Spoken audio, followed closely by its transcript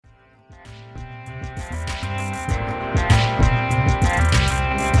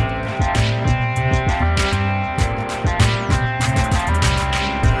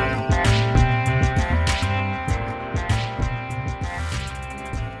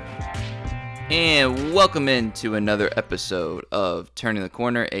And welcome into another episode of Turning the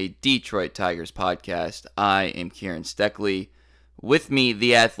Corner, a Detroit Tigers podcast. I am Kieran Steckley. With me,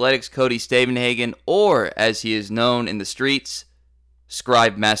 the Athletics' Cody Stavenhagen, or as he is known in the streets,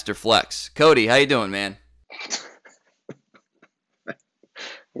 Scribe Master Flex. Cody, how you doing, man?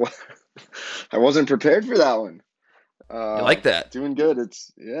 Well, I wasn't prepared for that one. You like that? Doing good.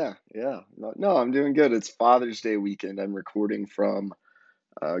 Yeah. No, I'm doing good. It's Father's Day weekend. I'm recording from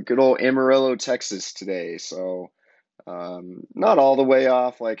good old Amarillo, Texas today. So not all the way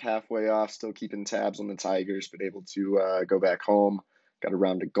off, like halfway off, still keeping tabs on the Tigers, but able to go back home. Got a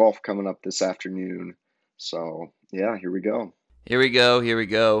round of golf coming up this afternoon. So yeah, here we go. Here we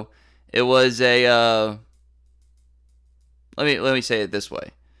go. It was a, let me say it this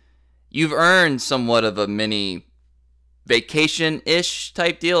way. You've earned somewhat of a mini vacation-ish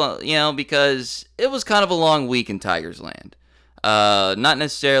type deal, because it was kind of a long week in Tigers land. Not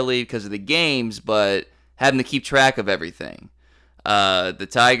necessarily because of the games, but having to keep track of everything. The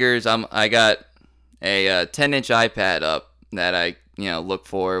Tigers, I got a 10-inch iPad up that I look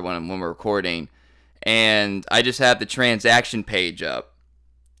for when we're recording, and I just have the transaction page up.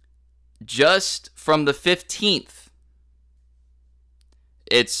 Just from the 15th,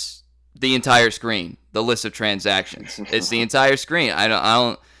 it's the entire screen, the list of transactions. It's the entire screen. I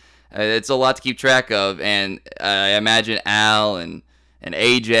don't. It's a lot to keep track of, and I imagine Al and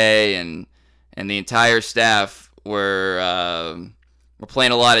AJ and the entire staff were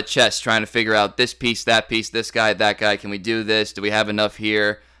playing a lot of chess, trying to figure out this piece, that piece, this guy, that guy. Can we do this? Do we have enough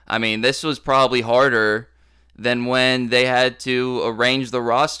here? I mean, this was probably harder than when they had to arrange the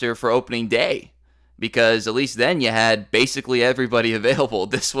roster for opening day, because at least then you had basically everybody available.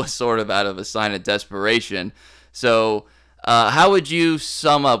 This was sort of out of a sign of desperation. So how would you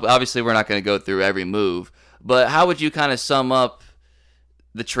sum up, obviously we're not going to go through every move, but how would you kind of sum up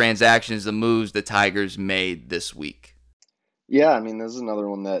the transactions, the moves the Tigers made this week? Yeah, I mean, this is another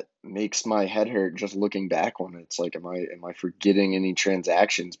one that makes my head hurt just looking back on it. It's like, am I forgetting any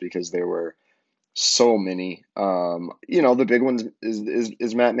transactions because there were so many. The big one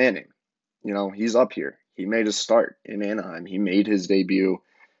is Matt Manning. He's up here. He made a start in Anaheim. He made his debut.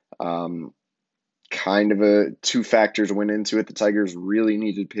 Kind of two factors went into it. The Tigers really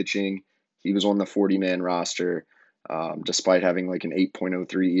needed pitching. He was on the 40-man roster, despite having like an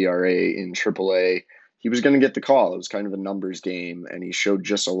 8.03 ERA in AAA. He was going to get the call. It was kind of a numbers game, and he showed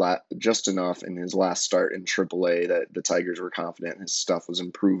just enough in his last start in AAA that the Tigers were confident his stuff was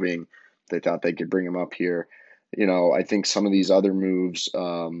improving. They thought they could bring him up here. I think some of these other moves,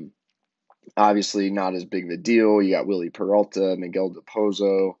 obviously not as big of a deal. You got Willie Peralta, Miguel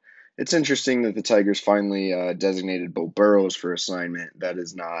Depozo. It's interesting that the Tigers finally designated Beau Burrows for assignment. That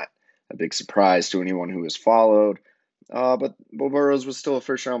is not a big surprise to anyone who has followed. But Beau Burrows was still a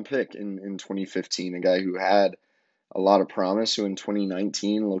first-round pick in 2015, a guy who had a lot of promise, who in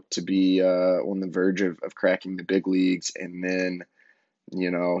 2019 looked to be on the verge of cracking the big leagues. And then,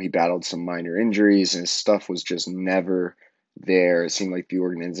 he battled some minor injuries, and his stuff was just never there. It seemed like the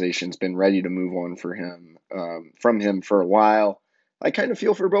organization's been ready to move on from him for a while. I kind of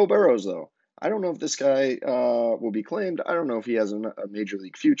feel for Beau Burrows, though. I don't know if this guy will be claimed. I don't know if he has a major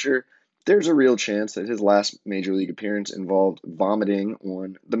league future. There's a real chance that his last major league appearance involved vomiting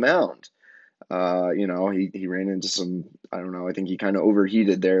on the mound. He ran into some, I don't know, I think he kind of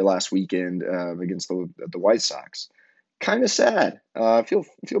overheated there last weekend against the White Sox. Kind of sad. I feel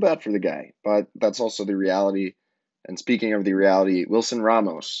bad for the guy, but that's also the reality. And speaking of the reality, Wilson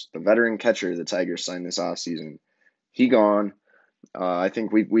Ramos, the veteran catcher the Tigers signed this offseason, he gone. I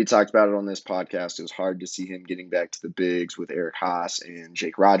think we talked about it on this podcast. It was hard to see him getting back to the bigs with Eric Haas and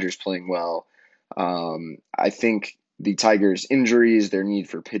Jake Rogers playing well. I think the Tigers' injuries, their need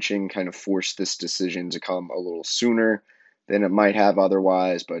for pitching, kind of forced this decision to come a little sooner than it might have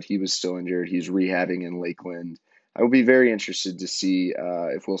otherwise, but he was still injured. He's rehabbing in Lakeland. I will be very interested to see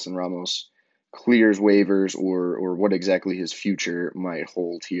if Wilson Ramos clears waivers or what exactly his future might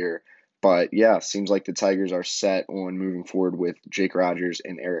hold here. But yeah, seems like the Tigers are set on moving forward with Jake Rogers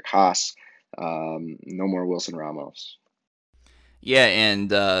and Eric Haas. No more Wilson Ramos. Yeah,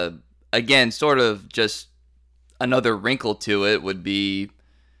 and again, sort of just another wrinkle to it would be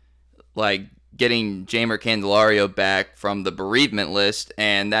like getting Jeimer Candelario back from the bereavement list,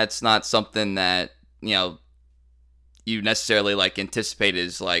 and that's not something that you necessarily like anticipate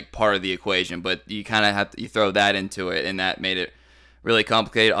as like part of the equation, but you kind of have to throw that into it, and that made it really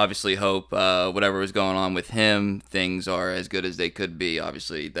complicated. Obviously, hope whatever was going on with him, things are as good as they could be.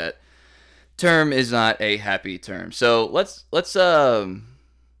 Obviously, that term is not a happy term. So let's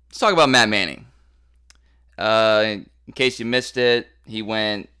talk about Matt Manning. In case you missed it, he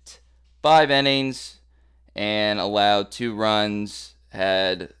went 5 innings and allowed 2 runs,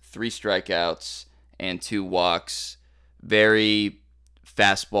 had 3 strikeouts and 2 walks. Very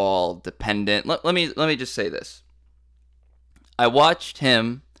fastball dependent. Let me just say this. I watched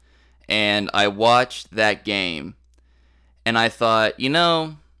him and I watched that game and I thought,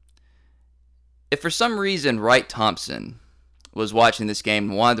 if for some reason Wright Thompson was watching this game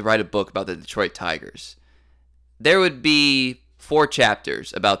and wanted to write a book about the Detroit Tigers, there would be 4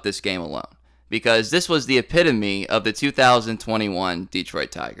 chapters about this game alone, because this was the epitome of the 2021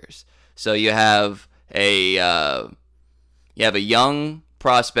 Detroit Tigers. So you have a young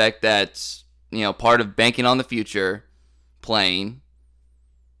prospect that's part of banking on the future, playing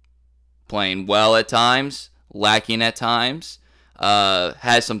well at times, lacking at times,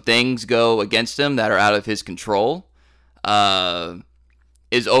 has some things go against him that are out of his control,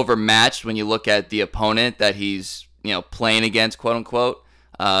 is overmatched when you look at the opponent that he's playing against, quote unquote,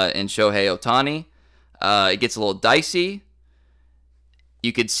 in Shohei Ohtani. It gets a little dicey.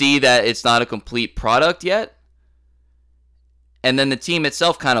 You could see that it's not a complete product yet. And then the team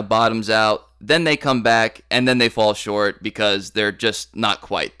itself kind of bottoms out. Then they come back, and then they fall short because they're just not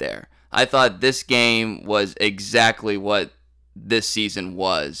quite there. I thought this game was exactly what this season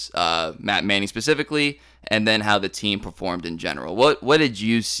was, Matt Manning specifically, and then how the team performed in general. What did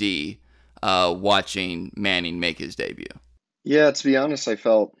you see watching Manning make his debut? Yeah, to be honest, I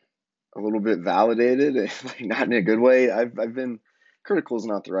felt a little bit validated, like not in a good way. I've been critical is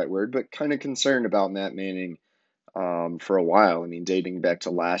not the right word, but kind of concerned about Matt Manning for a while. I mean, dating back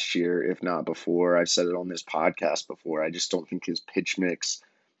to last year, if not before. I've said it on this podcast before. I just don't think his pitch mix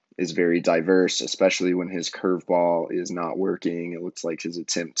is very diverse, especially when his curveball is not working. It looks like his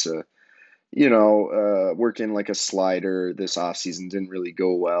attempt to work in like a slider this offseason didn't really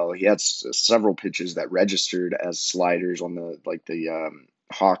go well. He had several pitches that registered as sliders on the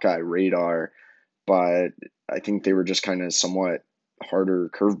Hawkeye radar, but I think they were just kind of somewhat harder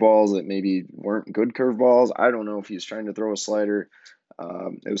curveballs that maybe weren't good curveballs. I don't know if he was trying to throw a slider.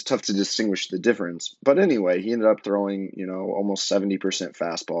 It was tough to distinguish the difference. But anyway, he ended up throwing, almost 70%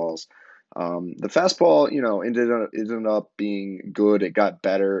 fastballs. The fastball, ended up being good. It got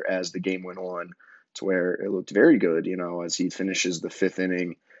better as the game went on to where it looked very good, as he finishes the 5th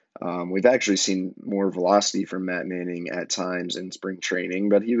inning. We've actually seen more velocity from Matt Manning at times in spring training,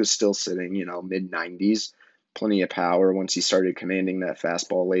 but he was still sitting, mid-90s, plenty of power once he started commanding that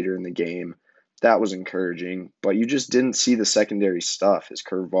fastball later in the game. That was encouraging, but you just didn't see the secondary stuff. His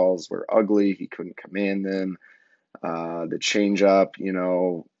curveballs were ugly. He couldn't command them. The changeup,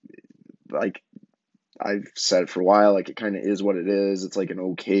 like I've said for a while, like it kind of is what it is. It's like an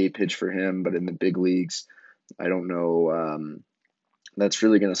okay pitch for him, but in the big leagues, I don't know that's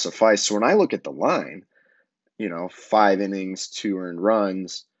really going to suffice. So when I look at the line, 5 innings, 2 earned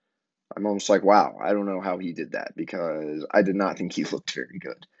runs, I'm almost like, wow, I don't know how he did that because I did not think he looked very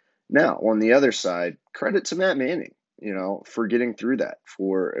good. Now, on the other side, credit to Matt Manning, for getting through that.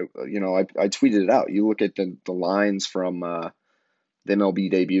 I tweeted it out. You look at the lines from the MLB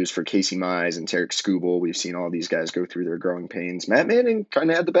debuts for Casey Mize and Tarek Skubal. We've seen all these guys go through their growing pains. Matt Manning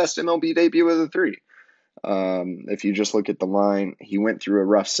kind of had the best MLB debut of the 3. If you just look at the line, he went through a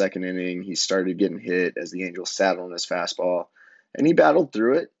rough 2nd inning. He started getting hit as the Angels sat on his fastball, and he battled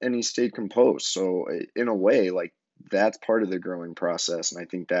through it and he stayed composed. So in a way, like that's part of the growing process, and I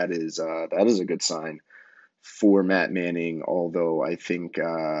think that is a good sign for Matt Manning. Although I think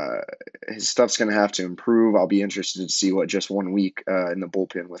his stuff's going to have to improve. I'll be interested to see what just 1 week in the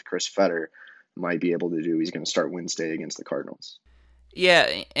bullpen with Chris Fetter might be able to do. He's going to start Wednesday against the Cardinals.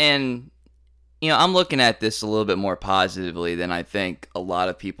 Yeah, and I'm looking at this a little bit more positively than I think a lot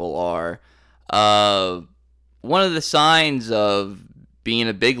of people are. One of the signs of being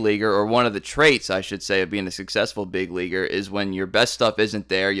a big leaguer, or one of the traits, I should say, of being a successful big leaguer, is when your best stuff isn't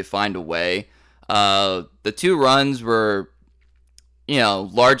there, you find a way. The 2 runs were,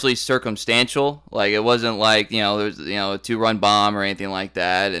 largely circumstantial. Like, it wasn't like, there's, a 2-run bomb or anything like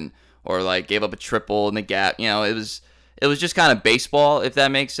that, or like gave up a triple in the gap. It was just kind of baseball, if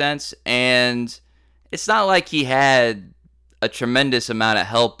that makes sense. And it's not like he had a tremendous amount of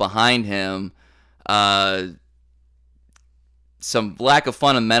help behind him. Some lack of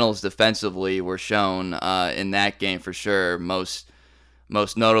fundamentals defensively were shown in that game for sure. Most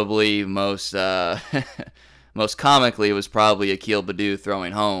notably, most comically was probably Akil Baddoo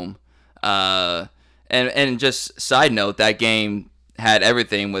throwing home. And just side note, that game had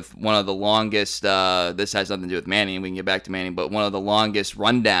everything with one of the longest. This has nothing to do with Manning. We can get back to Manning, but one of the longest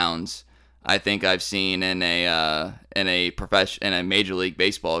rundowns I think I've seen in a Major League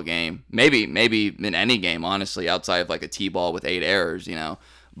Baseball game. Maybe in any game, honestly, outside of like a T-ball with 8 errors,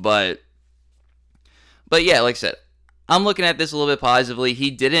 But But yeah, like I said, I'm looking at this a little bit positively.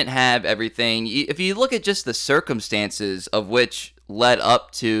 He didn't have everything. If you look at just the circumstances of which led up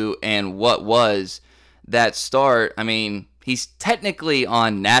to and what was that start, I mean, he's technically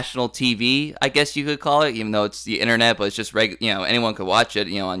on national TV, I guess you could call it, even though it's the internet, but it's just anyone could watch it,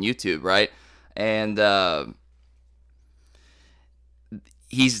 on YouTube, right? And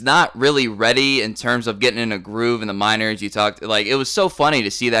he's not really ready in terms of getting in a groove in the minors. You talked like it was so funny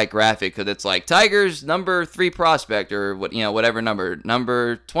to see that graphic because it's like Tigers number 3 prospect or whatever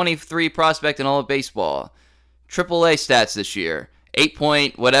number 23 prospect in all of baseball, AAA stats this year, 8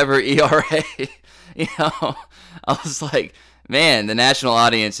 point whatever ERA. I was like, man, the national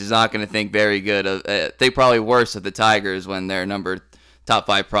audience is not going to think very good of. Think probably worse of the Tigers when their top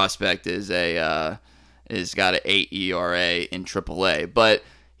 5 prospect is got an 8 ERA in AAA. But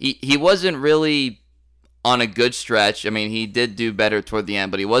he wasn't really on a good stretch. I mean, he did do better toward the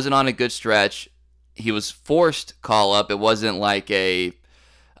end, but he wasn't on a good stretch. He was forced call up. It wasn't like a.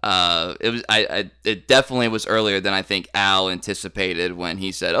 It definitely was earlier than I think Al anticipated when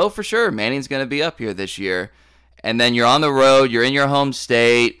he said, "Oh, for sure, Manning's going to be up here this year." And then you're on the road. You're in your home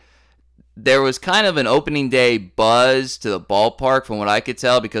state. There was kind of an opening day buzz to the ballpark from what I could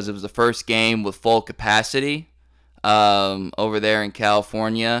tell because it was the first game with full capacity over there in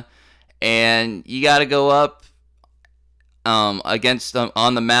California. And you got to go up against them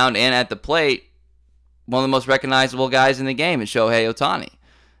on the mound and at the plate. One of the most recognizable guys in the game is Shohei Ohtani.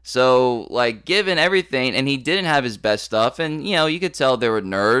 So, like, given everything, and he didn't have his best stuff, and, you could tell there were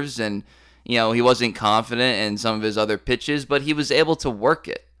nerves, and, he wasn't confident in some of his other pitches, but he was able to work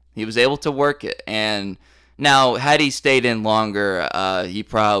it. And now, had he stayed in longer,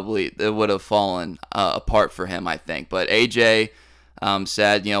 it would have fallen apart for him, I think. But AJ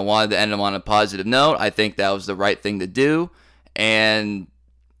said, wanted to end him on a positive note. I think that was the right thing to do. And,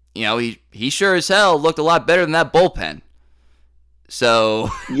 he sure as hell looked a lot better than that bullpen. So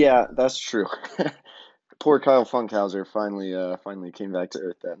Yeah, that's true. Poor Kyle Funkhauser finally came back to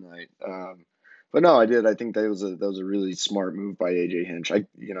earth that night. But no, I did. I think that was a really smart move by AJ Hinch.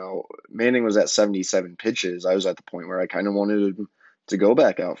 Manning was at 77 pitches. I was at the point where I kind of wanted him to go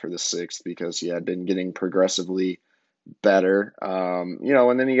back out for the sixth because he had been getting progressively better.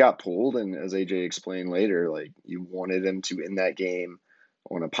 And then he got pulled, and as AJ explained later, like you wanted him to end that game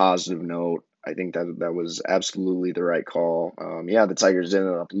on a positive note. I think that was absolutely the right call. Yeah, the Tigers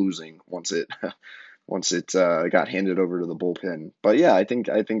ended up losing once it once it got handed over to the bullpen. But yeah, I think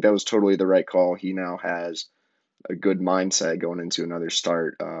that was totally the right call. He now has a good mindset going into another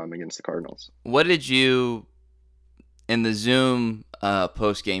start against the Cardinals. what did you, in the Zoom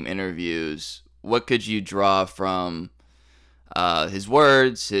post-game interviews, what could you draw from his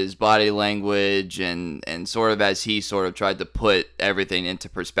words, his body language, and sort of as he sort of tried to put everything into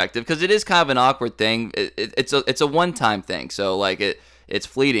perspective? Because it is kind of an awkward thing. It's a one-time thing, so like it's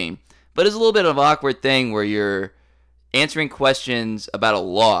fleeting. But it's a little bit of an awkward thing where you're answering questions about a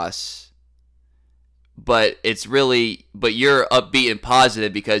loss, but you're upbeat and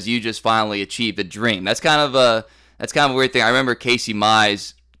positive because you just finally achieved a dream. That's kind of a weird thing. I remember Casey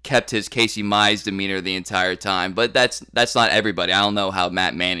Mize kept his Casey Mize demeanor the entire time, but that's not everybody. I don't know how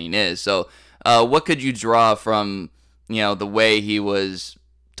Matt Manning is. So, what could you draw from the way he was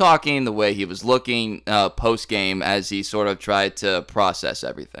talking, the way he was looking post game as he sort of tried to process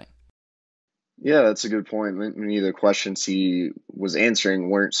everything? Yeah, that's a good point. Many of the questions he was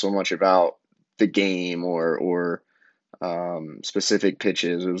answering weren't so much about the game or specific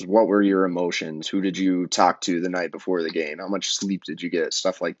pitches. It was what were your emotions? Who did you talk to the night before the game? How much sleep did you get?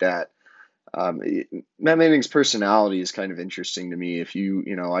 Stuff like that. Matt Manning's personality is kind of interesting to me. If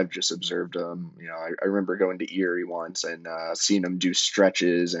I've just observed him. I remember going to Erie once and seeing him do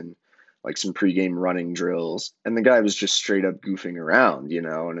stretches and like some pregame running drills, and the guy was just straight up goofing around,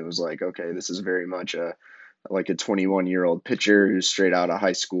 and it was like, okay, this is very much a 21-year-old pitcher who's straight out of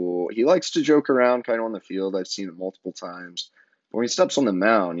high school. He likes to joke around kind of on the field. I've seen it multiple times. But when he steps on the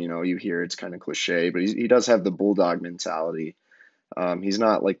mound, you hear it's kind of cliche, but he does have the bulldog mentality. He's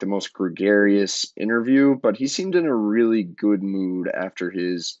not like the most gregarious interview, but he seemed in a really good mood after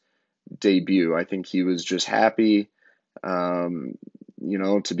his debut. I think he was just happy,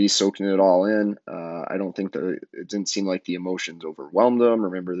 to be soaking it all in. I don't think that it didn't seem like the emotions overwhelmed him.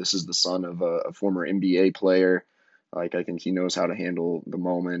 Remember, this is the son of a former NBA player. Like, I think he knows how to handle the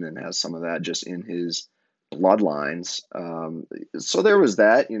moment and has some of that just in his bloodlines. So there was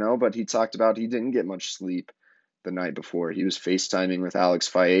that, but he talked about he didn't get much sleep the night before. He was FaceTiming with Alex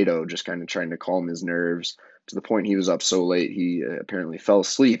Faedo, just kind of trying to calm his nerves to the point he was up so late he apparently fell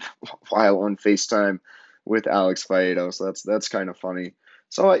asleep while on FaceTime with Alex Faedo. So that's kind of funny.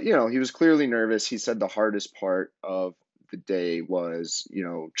 So, he was clearly nervous. He said the hardest part of the day was,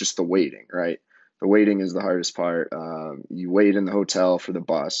 just the waiting, right? The waiting is the hardest part. You wait in the hotel for the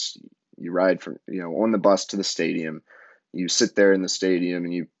bus. You ride from, on the bus to the stadium. You sit there in the stadium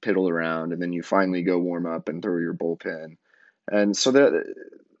and you piddle around, and then you finally go warm up and throw your bullpen. And so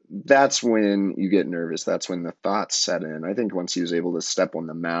that's when you get nervous. That's when the thoughts set in. I think once he was able to step on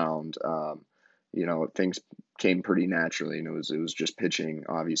the mound, things came pretty naturally, and it was just pitching,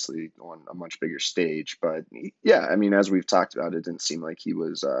 obviously on a much bigger stage. But yeah, I mean, as we've talked about, it didn't seem like he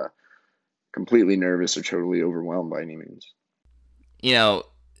was completely nervous or totally overwhelmed by any means. You know,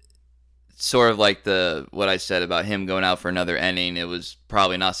 sort of like what I said about him going out for another inning, it was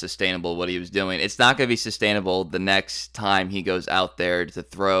probably not sustainable what he was doing. It's not going to be sustainable the next time he goes out there to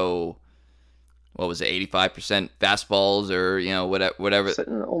throw, what was it, 85% fastballs, or whatever.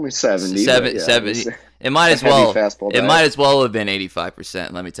 Only 70, but Seven, yeah, seven. It might as a heavy well. fastball It diet. might as well have been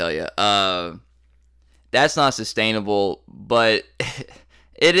 85%. Let me tell you. That's not sustainable, but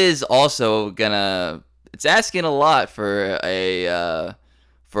it is also gonna. It's asking a lot for a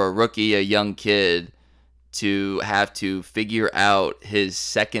rookie, a young kid, to have to figure out his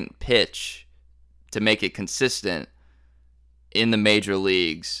second pitch to make it consistent in the major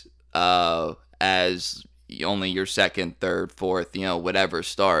leagues, as only your second, third, fourth, whatever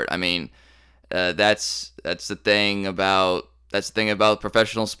start. I mean, that's the thing about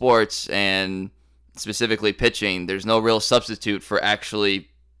professional sports, and specifically pitching. There's no real substitute for actually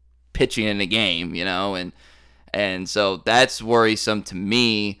pitching in a game, and so that's worrisome to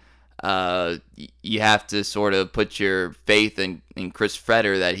me. You have to sort of put your faith in Chris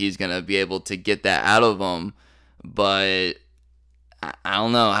Freder that he's going to be able to get that out of him. But I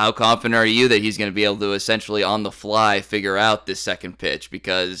don't know. How confident are you that he's going to be able to essentially on the fly figure out this second pitch?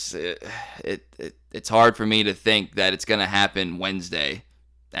 Because it's hard for me to think that it's going to happen Wednesday,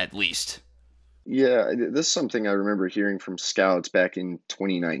 at least. Yeah, this is something I remember hearing from scouts back in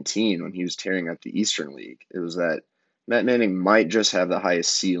 2019 when he was tearing up the Eastern League. It was that Matt Manning might just have the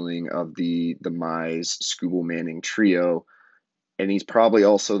highest ceiling of the Mize Skubal Manning trio, and he's probably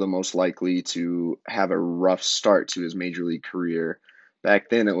also the most likely to have a rough start to his major league career. Back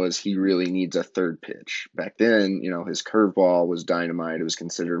then, it was he really needs a third pitch. Back then, his curveball was dynamite. It was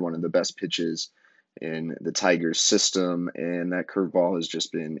considered one of the best pitches in the Tigers system, and that curveball has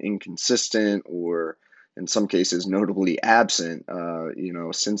just been inconsistent or in some cases notably absent,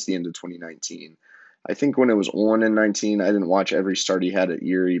 since the end of 2019. I think when it was on in 19, I didn't watch every start he had at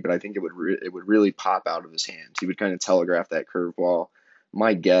Erie, but I think it would really pop out of his hands. He would kind of telegraph that curveball.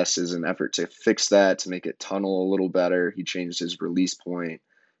 My guess is an effort to fix that, to make it tunnel a little better. He changed his release point,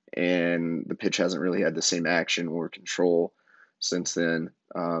 and the pitch hasn't really had the same action or control since then.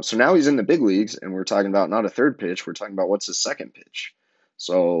 So now he's in the big leagues, and we're talking about not a third pitch. We're talking about what's his second pitch.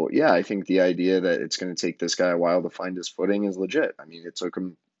 So yeah, I think the idea that it's going to take this guy a while to find his footing is legit. I mean, it took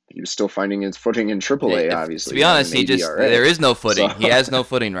him. He was still finding his footing in AAA, To obviously, be honest, an 8 ERA. there is no footing. So He has no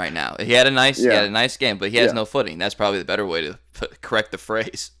footing right now. He had yeah, a nice game, but he has yeah. no footing. That's probably the better way to correct the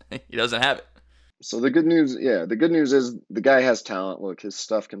phrase. He doesn't have it. So the good news is the guy has talent. Look, his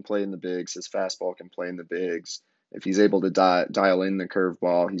stuff can play in the bigs. His fastball can play in the bigs. If he's able to dial in the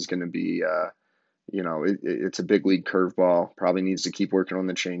curveball, he's going to be, it's a big league curveball. Probably needs to keep working on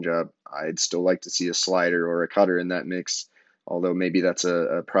the changeup. I'd still like to see a slider or a cutter in that mix, although maybe that's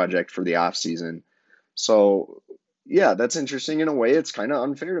a project for the off season. So yeah, that's interesting in a way. It's kind of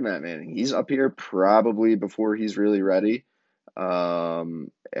unfair to Matt Manning. He's up here probably before he's really ready,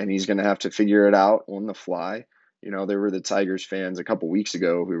 and he's going to have to figure it out on the fly. There were the Tigers fans a couple weeks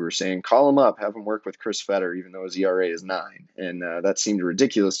ago who were saying, "Call him up, have him work with Chris Fetter, even though his ERA is 9," and that seemed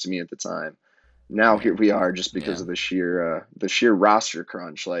ridiculous to me at the time. Now Yeah, here we are, just because yeah. of the sheer roster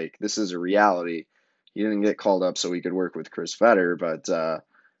crunch. Like, this is a reality. He didn't get called up so he could work with Chris Fetter, but the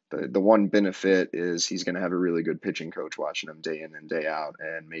one benefit is he's going to have a really good pitching coach watching him day in and day out,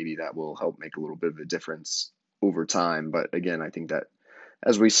 and maybe that will help make a little bit of a difference over time. But again, I think that,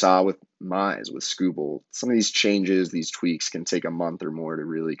 as we saw with Mize, with Skubal, some of these changes, these tweaks can take a month or more to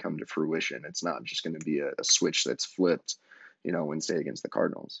really come to fruition. It's not just going to be a switch that's flipped, Wednesday against the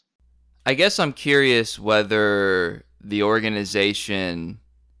Cardinals. I guess I'm curious whether the organization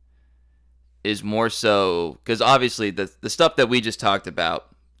is more so, because obviously the stuff that we just talked about,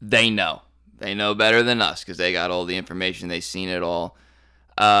 they know. They know better than us because they got all the information. They've seen it all.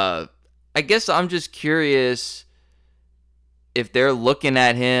 Uh, I guess I'm just curious if they're looking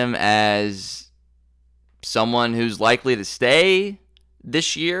at him as someone who's likely to stay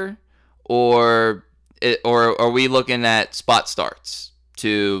this year, or or are we looking at spot starts,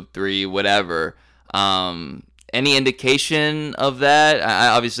 2, 3, whatever, any indication of that?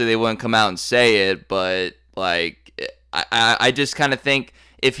 Obviously, they wouldn't come out and say it, but like, I just kind of think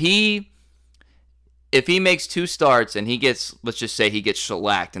if he makes 2 starts and he gets, let's just say he gets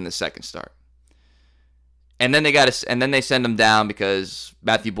shellacked in the second start, and then they send him down because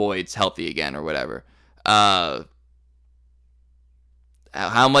Matthew Boyd's healthy again or whatever.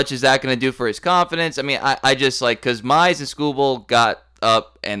 How much is that going to do for his confidence? I mean, I just like, because Mize and Skubal got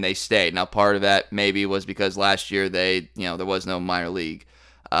up and they stayed. Now, part of that maybe was because last year there was no minor league,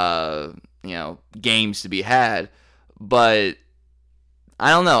 games to be had. But I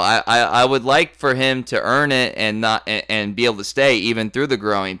don't know. I would like for him to earn it and be able to stay even through the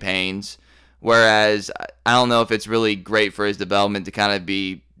growing pains. Whereas I don't know if it's really great for his development to kind of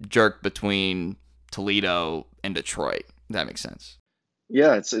be jerked between Toledo and Detroit. If that makes sense.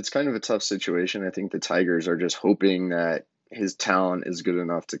 Yeah, it's kind of a tough situation. I think the Tigers are just hoping that his talent is good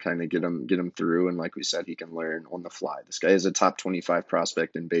enough to kind of get him through. And like we said, he can learn on the fly. This guy is a top 25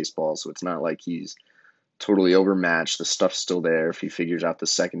 prospect in baseball, so it's not like he's totally overmatched. The stuff's still there. If he figures out the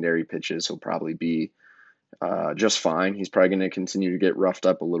secondary pitches, he'll probably be just fine. He's probably going to continue to get roughed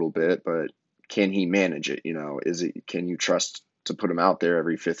up a little bit, but can he manage it? Can you trust to put him out there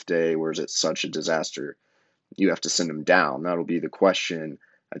every fifth day, or is it such a disaster you have to send him down? That'll be the question.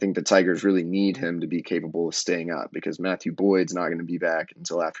 I think the Tigers really need him to be capable of staying up because Matthew Boyd's not going to be back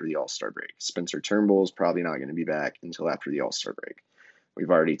until after the All-Star break. Spencer Turnbull's probably not going to be back until after the All-Star break. We've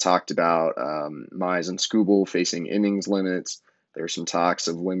already talked about Mize and Skubal facing innings limits. There's some talks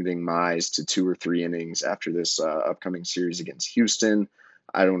of limiting Mize to 2 or 3 innings after this upcoming series against Houston.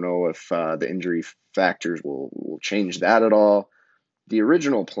 I don't know if the injury factors will change that at all. The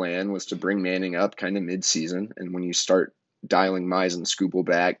original plan was to bring Manning up kind of mid-season, and when you start dialing Mize and Skubal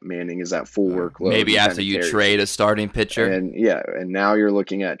back, Manning is at full workload. Maybe after you trade a starting pitcher. And now you're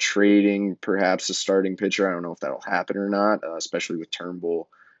looking at trading perhaps a starting pitcher. I don't know if that'll happen or not, especially with Turnbull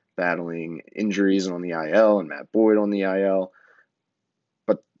battling injuries and on the IL and Matt Boyd on the IL.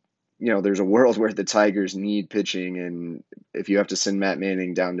 But, there's a world where the Tigers need pitching, and if you have to send Matt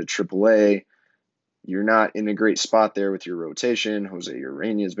Manning down to AAA, you're not in a great spot there with your rotation. Jose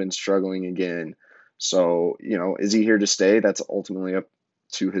Urena has been struggling again. So, is he here to stay? That's ultimately up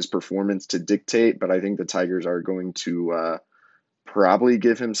to his performance to dictate. But I think the Tigers are going to probably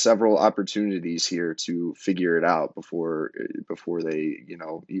give him several opportunities here to figure it out before they,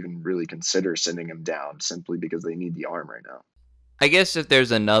 even really consider sending him down simply because they need the arm right now. I guess if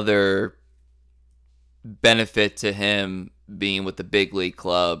there's another benefit to him being with the big league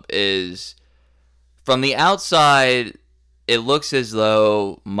club is from the outside, it looks as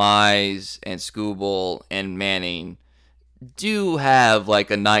though Mize and Skubal and Manning do have like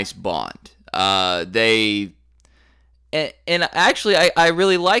a nice bond. And actually, I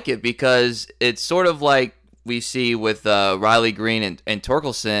really like it because it's sort of like we see with Riley Green and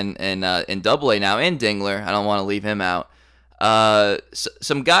Torkelson in Double A now, and Dingler. I don't want to leave him out.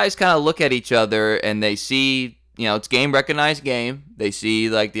 Some guys kind of look at each other and they see, it's game recognized game. They see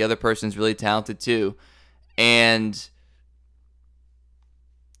like the other person's really talented too. And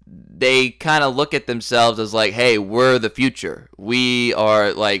they kind of look at themselves as like, hey, we're the future. We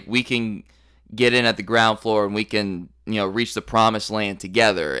are like, we can get in at the ground floor and we can, reach the promised land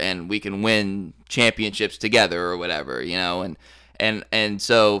together and we can win championships together or whatever, and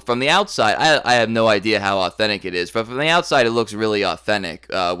so from the outside, I have no idea how authentic it is, but from the outside, it looks really authentic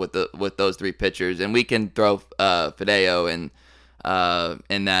with those 3 pitchers, and we can throw Fideo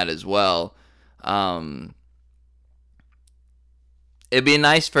in that as well. It'd be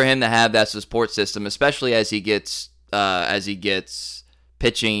nice for him to have that support system, especially as he gets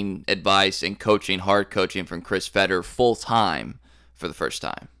pitching advice and hard coaching from Chris Fetter full time for the first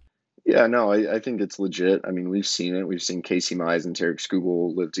time. Yeah, no, I think it's legit. I mean, we've seen it. We've seen Casey Mize and Tarik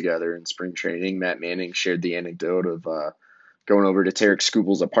Skubal live together in spring training. Matt Manning shared the anecdote of going over to Tarik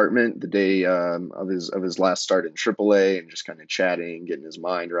Skubal's apartment the day of his last start in AAA and just kind of chatting, getting his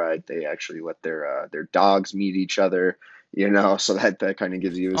mind right. They actually let their dogs meet each otother, so that kind of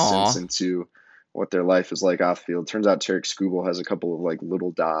gives you a sense into what their life is like off field. Turns out Tarik Skubal has a couple of like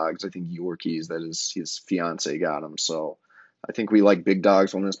little dogs, I think Yorkies, that his fiance got him. So I think we like big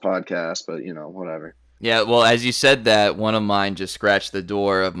dogs on this podcast, but whatever. Yeah, well, as you said that, one of mine just scratched the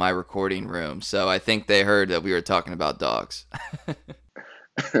door of my recording room, so I think they heard that we were talking about dogs.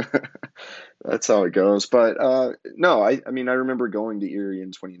 That's how it goes. But no, I mean, I remember going to Erie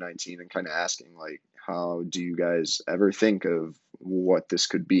in 2019 and kind of asking, like, how do you guys ever think of what this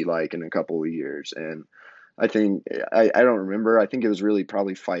could be like in a couple of years? And I think, I don't remember. I think it was really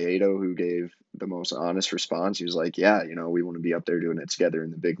probably Faedo who gave the most honest response. He was like, yeah, we want to be up there doing it together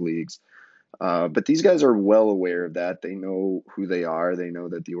in the big leagues. But these guys are well aware of that. They know who they are. They know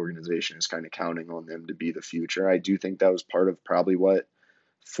that the organization is kind of counting on them to be the future. I do think that was part of probably what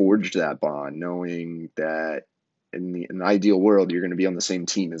forged that bond, knowing that in the ideal world, you're going to be on the same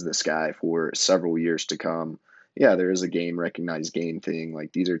team as this guy for several years to come. Yeah, there is a game recognized game thing.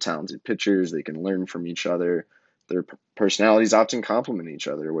 Like these are talented pitchers, they can learn from each other. Their personalities often complement each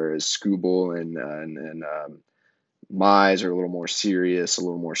other, whereas Scooble and Mize are a little more serious, a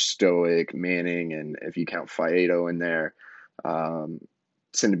little more stoic. Manning, and if you count Faedo in there, um,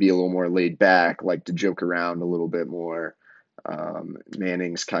 tend to be a little more laid back, like to joke around a little bit more.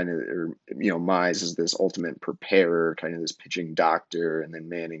 Manning's kind of, or Mize is this ultimate preparer, kind of this pitching doctor, and then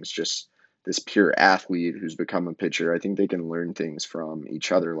Manning's just this pure athlete who's become a pitcher. I think they can learn things from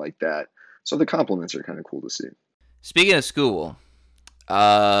each other like that. So the compliments are kind of cool to see. Speaking of school,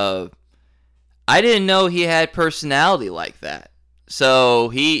 uh, I didn't know he had personality like that. So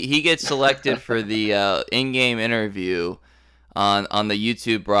he gets selected for the in-game interview on the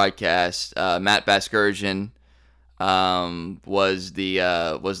YouTube broadcast. Matt Vasgersian was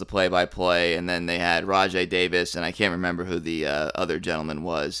the play-by-play, and then they had Rajay Davis, and I can't remember who the other gentleman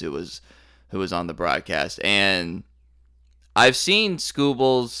was who was on the broadcast. And I've seen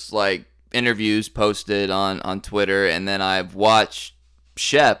Scooble's like interviews posted on Twitter, and then I've watched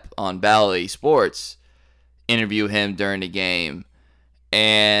Shep on Bally Sports interview him during the game,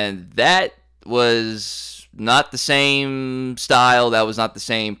 and that was not the same style. That was not the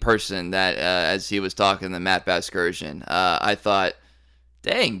same person that as he was talking to Matt Vasgersian. I thought,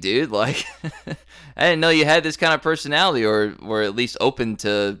 dang, dude, like I didn't know you had this kind of personality, or were at least open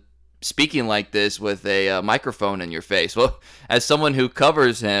to speaking like this with a microphone in your face. Well, as someone who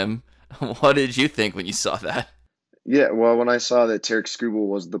covers him, what did you think when you saw that? Yeah, well, when I saw that Tarek Skubal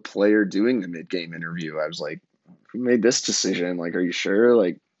was the player doing the mid-game interview, I was like, who made this decision? Like, are you sure?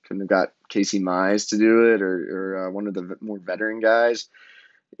 Like, couldn't have got Casey Mize to do it, or one of the more veteran guys?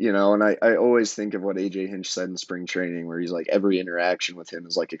 And I always think of what AJ Hinch said in spring training, where he's like, every interaction with him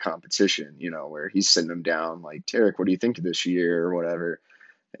is like a competition, where he's sitting him down, like, Tarek, what do you think of this year, or whatever.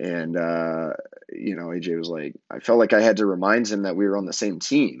 And AJ was like, I felt like I had to remind him that we were on the same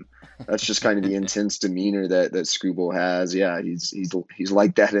team. That's just kind of the intense demeanor that Screwball has. Yeah, he's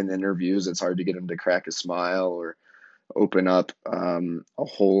like that in interviews. It's hard to get him to crack a smile or open up a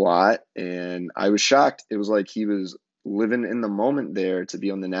whole lot. And I was shocked. It was like he was living in the moment there to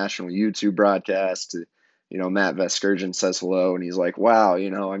be on the national YouTube broadcast. Matt Vasgersian says hello, and he's like, "Wow,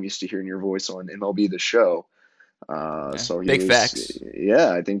 I'm used to hearing your voice on MLB The Show." Yeah, So he big was, facts.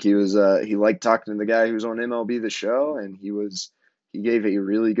 yeah, I think he was, he liked talking to the guy who's on MLB The Show, and he gave a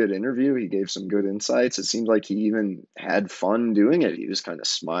really good interview. He gave some good insights. It seemed like he even had fun doing it. He was kind of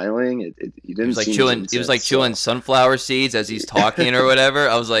smiling. He He didn't was like seem as chewing. He was like intense. chewing So sunflower seeds as he's talking or whatever.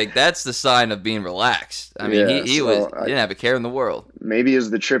 I was like, that's the sign of being relaxed. I mean, yeah, he didn't have a care in the world. maybe it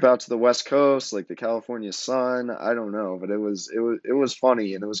was the trip out to the West Coast, like the California sun. I don't know, but it was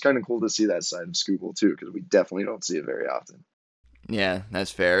funny, and it was kind of cool to see that side of Schuylkill too, because we definitely don't see it very often. Yeah,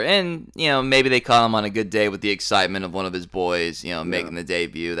 that's fair. And maybe they caught him on a good day with the excitement of one of his boys, Yeah. making the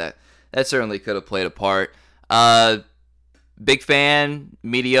debut. That certainly could have played a part. Uh, Big fan,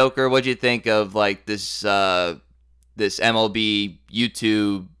 mediocre. What'd you think of like this MLB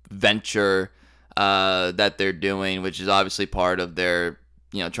YouTube venture that they're doing, which is obviously part of their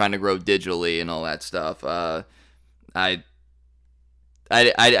trying to grow digitally and all that stuff. I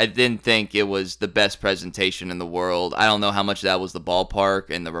I didn't think it was the best presentation in the world. I don't know how much of that was the ballpark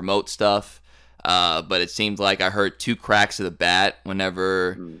and the remote stuff, but it seemed like I heard two cracks of the bat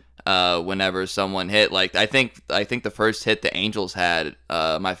Mm. whenever someone hit. Like I think the first hit the Angels had,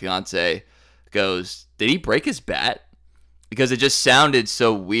 my fiance goes, "Did he break his bat?" Because it just sounded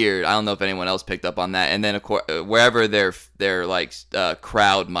so weird. I don't know if anyone else picked up on that. And then of course, wherever their like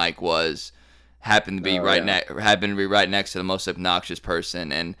crowd mic was, Oh yeah. happened to be right next to the most obnoxious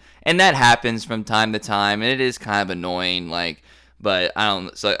person, and that happens from time to time, and it is kind of annoying. Like, but I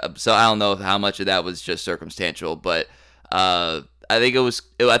don't know how much of that was just circumstantial, but I think it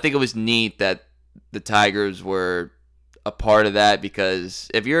was neat that the Tigers were a part of that, because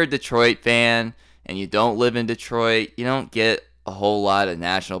if you're a Detroit fan and you don't live in Detroit, you don't get a whole lot of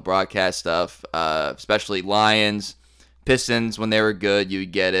national broadcast stuff, especially Lions, Pistons when they were good, you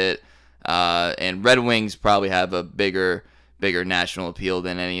would get it. And Red Wings probably have a bigger national appeal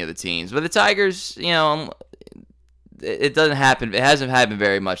than any of the teams. But the Tigers, it doesn't happen. It hasn't happened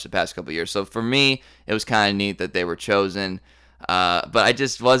very much the past couple of years. So for me, it was kind of neat that they were chosen. But I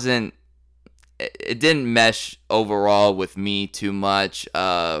just wasn't. It didn't mesh overall with me too much.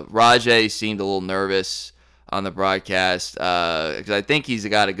 Rajay seemed a little nervous on the broadcast because I think he's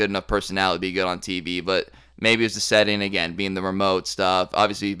got a good enough personality to be good on TV, but maybe it's the setting again, being the remote stuff.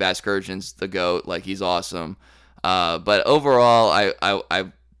 Obviously, Vasgersian's the GOAT, like he's awesome. But overall,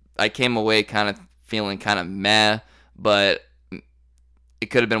 I came away kind of feeling kind of meh, but it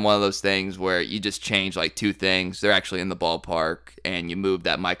could have been one of those things where you just change like two things. They're actually in the ballpark, and you move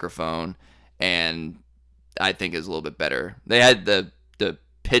that microphone, and I think is a little bit better. They had the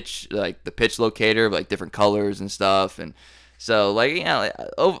pitch, like the pitch locator, like different colors and stuff, and so like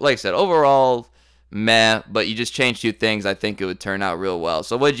like I said, overall meh. But you just change two things, I think it would turn out real well.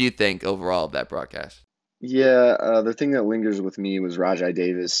 So what did you think overall of that broadcast? Yeah, the thing that lingers with me was Rajai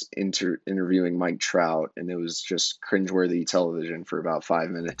Davis interviewing Mike Trout, and it was just cringeworthy television for about 5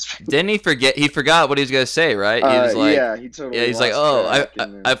 minutes. Didn't he forget? He forgot what he was gonna say, right? He was like, yeah, he totally yeah, he's like, lost oh, track, I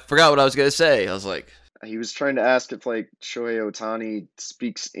and I forgot what I was gonna say. I was like, he was trying to ask if like Shohei Ohtani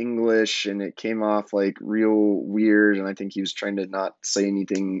speaks English, and it came off like real weird, and I think he was trying to not say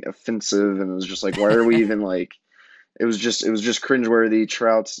anything offensive, and it was just like, why are we even like? It was just cringeworthy.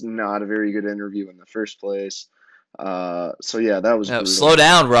 Trout's not a very good interview in the first place. So yeah, that was no, brutal. slow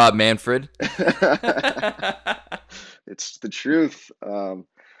down, Rob Manfred. It's the truth. So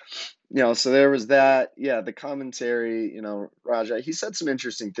there was that. Yeah, the commentary. Raja, he said some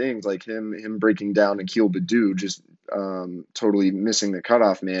interesting things, like him breaking down Akil Baddoo, just totally missing the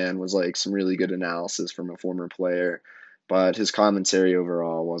cutoff man, was like some really good analysis from a former player. But his commentary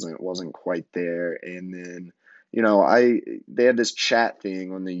overall wasn't quite there. And then, they had this chat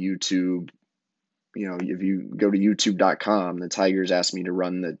thing on the YouTube. If you go to youtube.com, the Tigers asked me to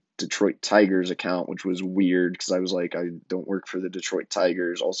run the Detroit Tigers account, which was weird because I was like, I don't work for the Detroit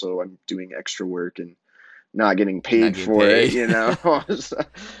Tigers. Also, I'm doing extra work and not getting paid for it, So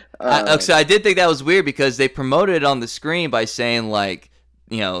I did think that was weird because they promoted it on the screen by saying like,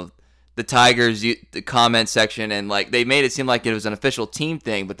 the Tigers, the comment section, and like they made it seem like it was an official team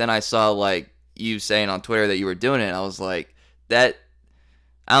thing. But then I saw like you saying on Twitter that you were doing it, and I was like, that.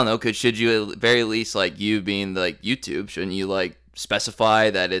 I don't know. Should you at very least, like you being like YouTube, shouldn't you like specify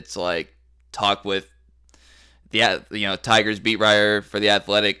that it's like talk with the Tigers beat writer for the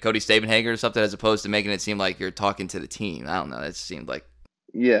Athletic, Cody Stavenhager or something, as opposed to making it seem like you're talking to the team? I don't know. It seemed like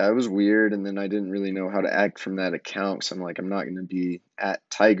yeah, it was weird, and then I didn't really know how to act from that account because I'm like, I'm not going to be at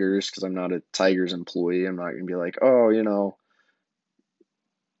Tigers because I'm not a Tigers employee. I'm not going to be like, oh,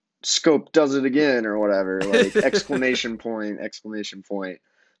 Scope does it again or whatever, like exclamation point, exclamation point.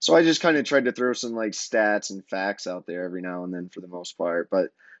 So I just kind of tried to throw some like stats and facts out there every now and then for the most part,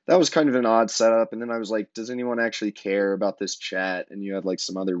 but that was kind of an odd setup. And then I was like, does anyone actually care about this chat? And you had like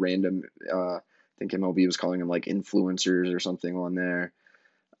some other random, I think MLB was calling them like influencers or something on there.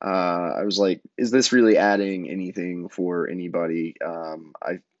 I was like, is this really adding anything for anybody?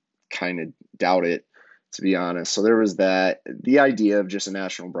 I kind of doubt it, to be honest. So there was that. The idea of just a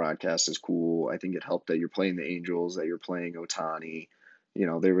national broadcast is cool. I think it helped that you're playing the Angels, that you're playing Ohtani.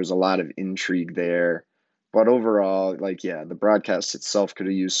 There was a lot of intrigue there. But overall, like, yeah, the broadcast itself could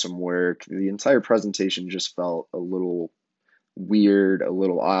have used some work. The entire presentation just felt a little weird, a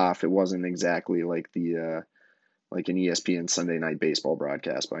little off. It wasn't exactly like like an ESPN Sunday Night Baseball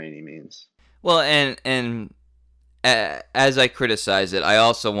broadcast by any means. Well, and as I criticize it, I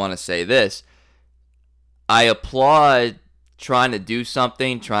also want to say this. I applaud trying to do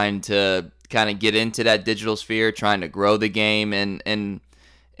something, trying to kind of get into that digital sphere, trying to grow the game in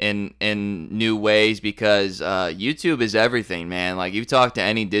new ways, because YouTube is everything, man. Like, you talk to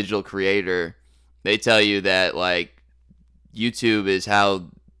any digital creator, they tell you that like YouTube is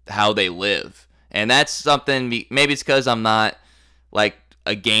how they live. And that's something, maybe it's because I'm not like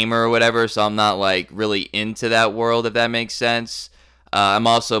a gamer or whatever, so I'm not like really into that world, if that makes sense. I'm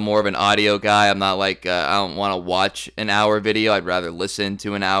also more of an audio guy. I'm not like, I don't want to watch an hour video. I'd rather listen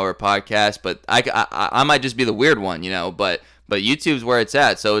to an hour podcast, but I might just be the weird one, but YouTube's where it's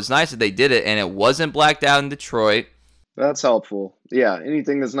at. So it's nice that they did it, and it wasn't blacked out in Detroit. That's helpful. Yeah,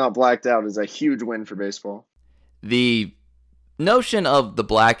 anything that's not blacked out is a huge win for baseball. The notion of the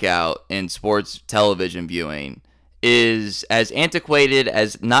blackout in sports television viewing is as antiquated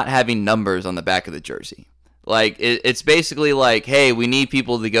as not having numbers on the back of the jersey. Like, it's basically like, hey, we need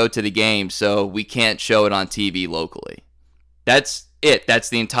people to go to the game, so we can't show it on TV locally. That's it. That's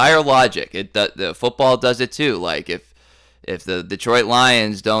the entire logic. The football does it too. Like, if the Detroit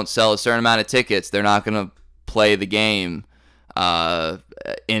Lions don't sell a certain amount of tickets, they're not going to play the game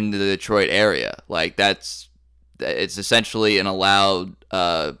in the Detroit area. Like, it's essentially an allowed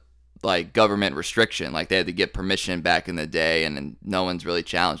like government restriction. Like, they had to get permission back in the day, and no one's really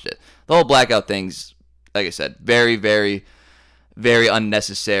challenged it. The whole blackout thing's, like I said, very, very, very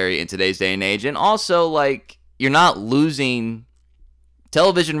unnecessary in today's day and age. And also, like, you're not losing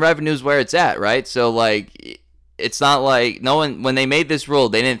television revenues where it's at, right? So like it's not like no one when they made this rule,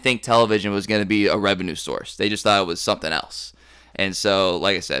 they didn't think television was going to be a revenue source. They just thought it was something else. And so,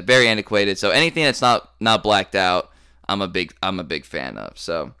 like I said, very antiquated. So anything that's not blacked out, I'm a big fan of.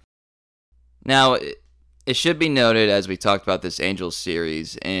 So now it should be noted, as we talked about this Angels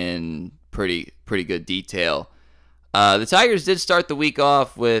series in pretty good detail, the Tigers did start the week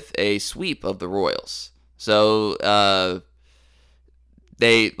off with a sweep of the Royals. So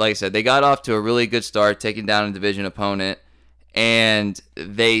they, like I said, they got off to a really good start, taking down a division opponent, and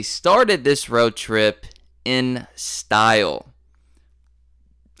they started this road trip in style.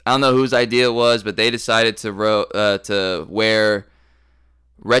 I don't know whose idea it was, but they decided to wear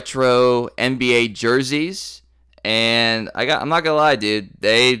retro NBA jerseys, and I'm not gonna lie, dude.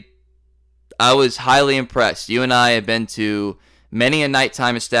 I was highly impressed. You and I have been to many a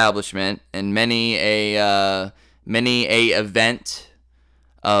nighttime establishment and many a event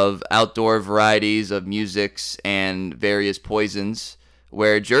of outdoor varieties of musics and various poisons,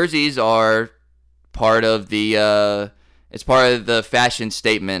 where jerseys are part of the fashion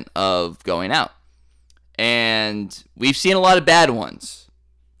statement of going out. And we've seen a lot of bad ones.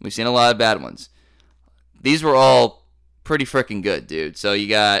 These were all pretty freaking good, dude. So you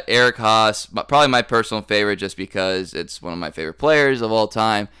got Eric Haas, probably my personal favorite just because it's one of my favorite players of all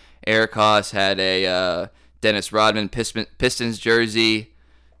time. Eric Haas had a Dennis Rodman Pistons jersey.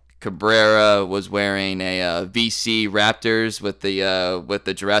 Cabrera was wearing a VC Raptors with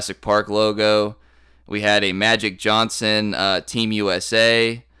the Jurassic Park logo. We had a Magic Johnson Team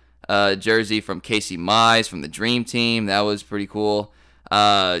USA jersey from Casey Mize from the Dream Team. That was pretty cool.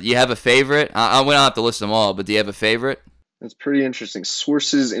 You have a favorite? We don't have to list them all, but do you have a favorite? That's pretty interesting.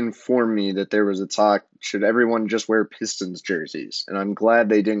 Sources inform me that there was a talk, should everyone just wear Pistons jerseys? And I'm glad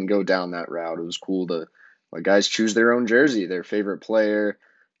they didn't go down that route. It was cool to let guys choose their own jersey, their favorite player.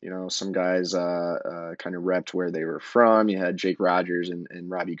 You know, some guys kind of repped where they were from. You had Jake Rogers and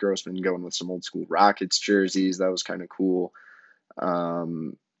Robbie Grossman going with some old school Rockets jerseys. That was kind of cool.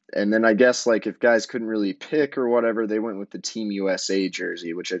 And then I guess like if guys couldn't really pick or whatever, they went with the Team USA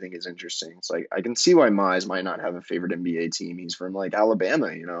jersey, which I think is interesting. It's like I can see why Mize might not have a favorite NBA team. He's from like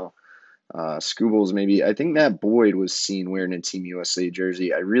Alabama, you know. Scoobles maybe. I think Matt Boyd was seen wearing a Team USA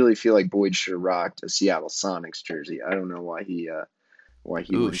jersey. I really feel like Boyd should have rocked a Seattle Sonics jersey. I don't know why he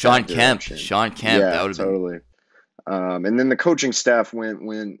Ooh, Sean Kemp. Sean Kemp. Yeah, that would have totally. And then the coaching staff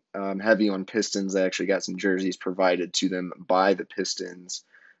went heavy on Pistons. They actually got some jerseys provided to them by the Pistons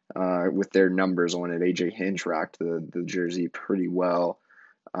with their numbers on it. AJ Hinch rocked the jersey pretty well.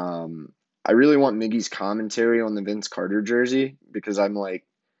 I really want Miggy's commentary on the Vince Carter jersey because I'm like,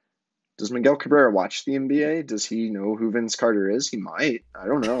 does Miguel Cabrera watch the NBA? Does he know who Vince Carter is? He might. I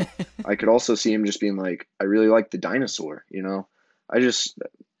don't know. I could also see him just being like, I really like the dinosaur, you know?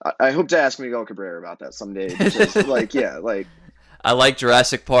 I hope to ask Miguel Cabrera about that someday. Because, I like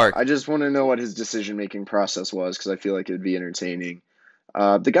Jurassic Park. I just want to know what his decision-making process was because I feel like it'd be entertaining.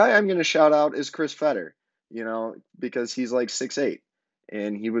 The guy I'm going to shout out is Chris Fetter, you know, because he's like 6'8",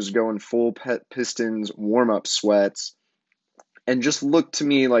 and he was going full Pistons warm-up sweats and just looked to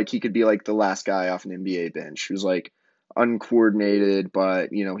me like he could be like the last guy off an NBA bench who's like uncoordinated,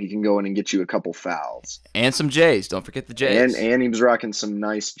 but you know he can go in and get you a couple fouls and some J's. Don't forget the J's. And he was rocking some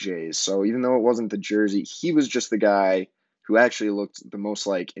nice J's. So even though it wasn't the jersey, he was just the guy who actually looked the most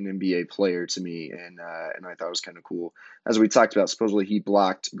like an NBA player to me, and I thought it was kind of cool. As we talked about, supposedly he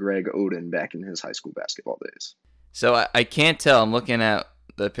blocked Greg Oden back in his high school basketball days. So I can't tell. I'm looking at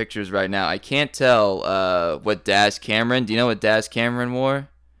the pictures right now. I can't tell what Daz Cameron. Do you know what Daz Cameron wore?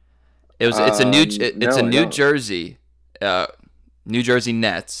 It's a new jersey. New Jersey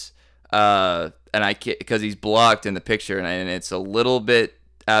Nets, and I can't because he's blocked in the picture, and it's a little bit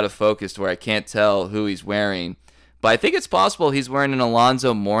out of focus to where I can't tell who he's wearing. But I think it's possible he's wearing an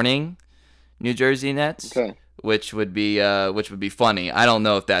Alonzo Mourning New Jersey Nets, which would be funny. I don't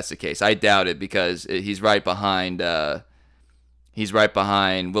know if that's the case. I doubt it because he's right behind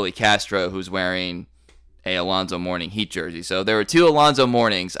Willie Castro, who's wearing a Alonzo Mourning Heat jersey. So there were two Alonzo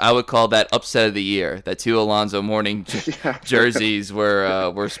Mournings. I would call that upset of the year. That two Alonzo Mourning jerseys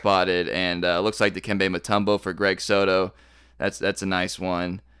were spotted, and looks like Dikembe Mutombo for Greg Soto. That's a nice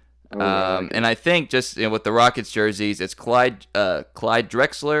one. And I think just with the Rockets jerseys, it's Clyde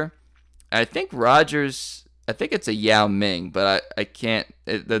Drexler. I think Rogers. I think it's a Yao Ming, but I can't.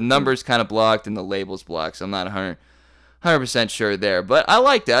 The number's kind of blocked and the label's blocked, so I'm not 100% sure there, but I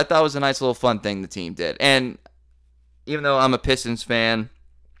liked it. I thought it was a nice little fun thing the team did. And even though I'm a Pistons fan,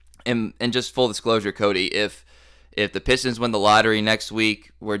 and just full disclosure, Cody, if if the Pistons win the lottery next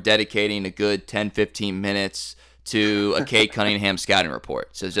week, we're dedicating a good 10, 15 minutes to a Kate Cunningham scouting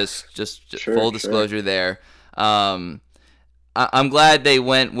report. So just Sure, full sure. disclosure there. I'm glad they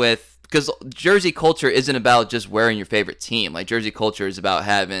went with, because Jersey culture isn't about just wearing your favorite team. Like, Jersey culture is about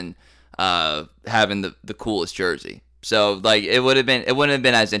having the coolest jersey. So like it wouldn't have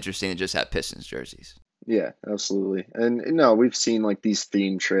been as interesting to just have Pistons jerseys. Yeah, absolutely. And no, we've seen like these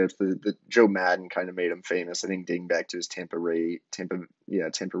theme trips. The Joe Madden kind of made him famous. I think dating back to his Tampa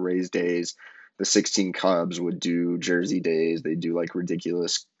Rays days. The 16 Cubs would do Jersey days. They do like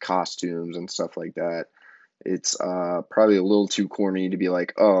ridiculous costumes and stuff like that. It's probably a little too corny to be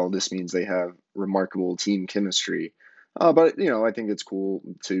like, oh, this means they have remarkable team chemistry. But I think it's cool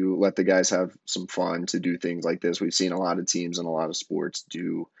to let the guys have some fun to do things like this. We've seen a lot of teams and a lot of sports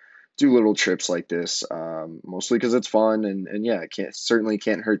do little trips like this, mostly because it's fun and yeah, it certainly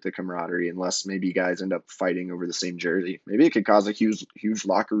can't hurt the camaraderie unless maybe guys end up fighting over the same jersey. Maybe it could cause a huge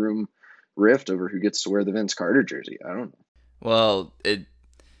locker room rift over who gets to wear the Vince Carter jersey. I don't know. Well,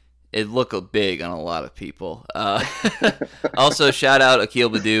 it looked big on a lot of people. Also, shout out Akil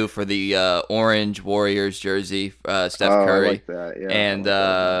Badu for the orange Warriors jersey, Steph Oh, I Curry, like that. Yeah, I and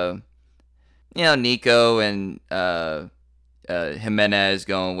like that. Nico and Jimenez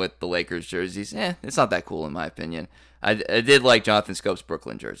going with the Lakers jerseys. It's not that cool in my opinion. I did like Jonathan Scope's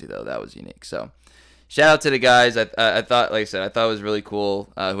Brooklyn jersey though; that was unique. So, shout out to the guys. I thought, like I said, I thought it was really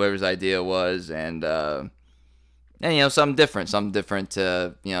cool. Whoever's idea was, and something different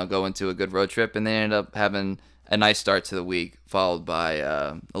to go into a good road trip, and they ended up having a nice start to the week, followed by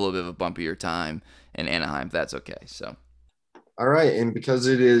a little bit of a bumpier time in Anaheim. If that's okay. So. All right, and because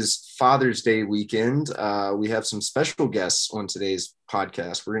it is Father's Day weekend, we have some special guests on today's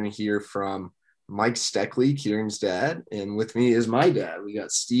podcast. We're going to hear from Mike Steckley, Kieran's dad, and with me is my dad. We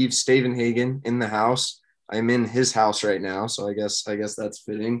got Steve Stavenhagen in the house. I'm in his house right now, so I guess that's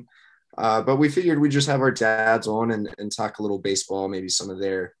fitting. But we figured we'd just have our dads on and talk a little baseball, maybe some of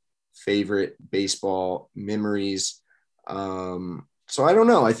their favorite baseball memories. So I don't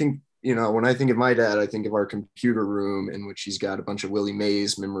know. I think, when I think of my dad, I think of our computer room in which he's got a bunch of Willie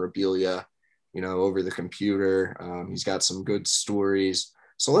Mays memorabilia, over the computer. He's got some good stories.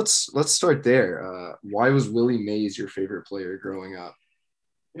 So let's start there. Why was Willie Mays your favorite player growing up?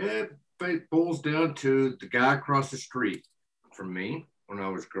 Yeah, it boils down to the guy across the street from me when I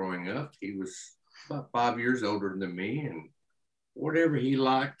was growing up. He was about 5 years older than me, and whatever he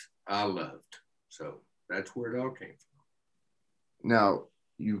liked, I loved. So that's where it all came from. Now,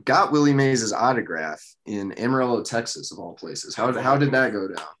 you got Willie Mays' autograph in Amarillo, Texas, of all places. How did that go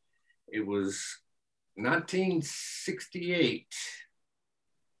down? It was 1968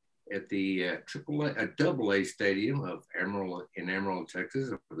 at the Double A stadium of Amarillo, Texas,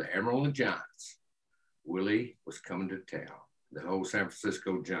 of the Amarillo Giants. Willie was coming to town. The whole San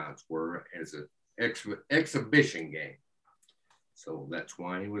Francisco Giants were as an exhibition game. So that's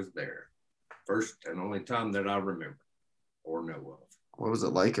why he was there. First and only time that I remember or know of. What was it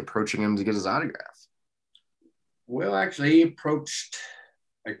like approaching him to get his autograph? Well, actually, he approached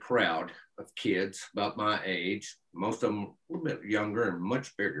a crowd of kids about my age, most of them a little bit younger and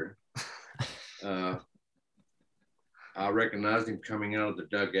much bigger. I recognized him coming out of the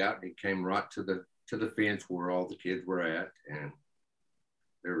dugout, and he came right to the fence where all the kids were at, and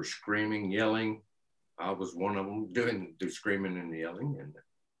they were screaming, yelling. I was one of them doing the screaming and yelling, and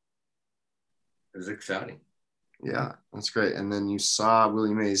it was exciting. Yeah, that's great. And then you saw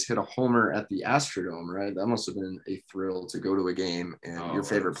Willie Mays hit a homer at the Astrodome, right? That must have been a thrill to go to a game and your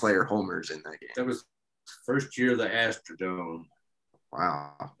favorite player homers in that game. That was first year of the Astrodome.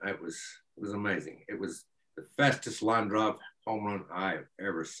 Wow. It was amazing. It was the fastest line drive home run I've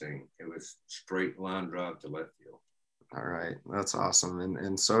ever seen. It was straight line drive to left field. All right. That's awesome.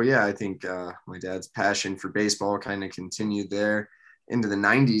 And so, yeah, I think my dad's passion for baseball kind of continued there. Into the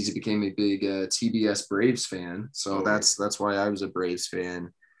 90s, he became a big TBS Braves fan. So that's why I was a Braves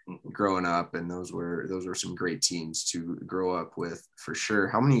fan growing up. And those were some great teams to grow up with for sure.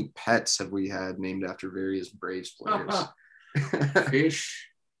 How many pets have we had named after various Braves players? Fish.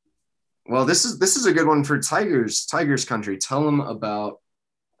 Well, this is a good one for Tigers country. Tell them about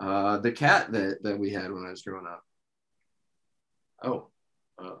the cat that we had when I was growing up.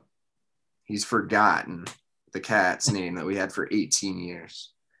 He's forgotten the cat's name that we had for 18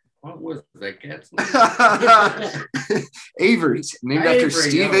 years. What was that cat's name? Avery, named after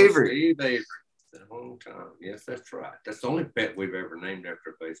Steve Avery. Steve Avery. A long time. Yes, that's right. That's the only pet we've ever named after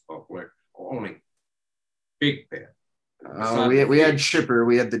a baseball player. Only big pet. We had Chipper.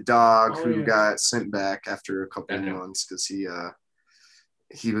 We had the dog who got sent back after a couple of months because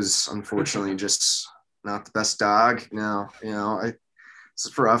he was unfortunately just not the best dog. No,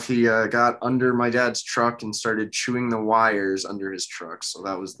 it's rough. He got under my dad's truck and started chewing the wires under his truck. So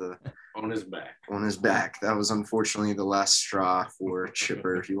that was on his back. On his back. That was unfortunately the last straw for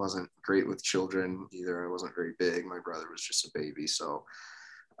Chipper. He wasn't great with children either. I wasn't very big. My brother was just a baby. So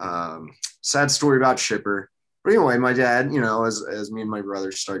sad story about Chipper. But anyway, my dad, as me and my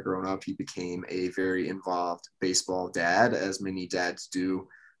brother started growing up, he became a very involved baseball dad, as many dads do.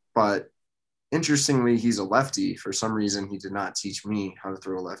 But interestingly, he's a lefty. For some reason, he did not teach me how to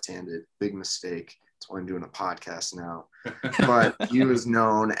throw left-handed. Big mistake. That's why I'm doing a podcast now. But he was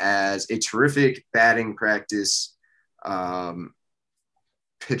known as a terrific batting practice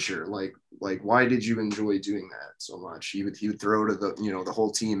pitcher. Like, why did you enjoy doing that so much? He would throw to the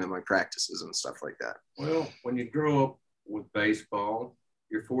whole team at my practices and stuff like that. Well, when you grow up with baseball,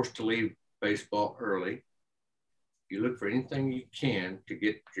 you're forced to leave baseball early. You look for anything you can to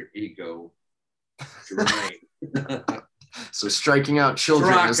get your ego to remain. So striking out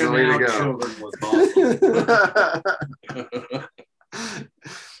children is the way to go. Children was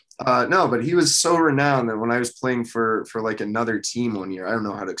awesome. No, but he was so renowned that when I was playing for like another team one year, I don't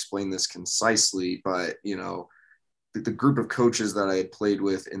know how to explain this concisely, but the group of coaches that I had played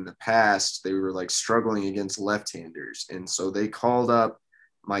with in the past, they were like struggling against left-handers, and so they called up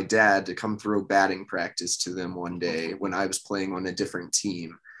my dad to come throw batting practice to them one day when I was playing on a different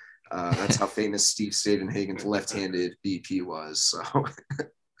team. That's how famous Steve Stavenhagen's left-handed BP was. So,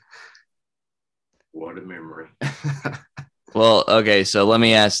 what a memory. Well, okay, so let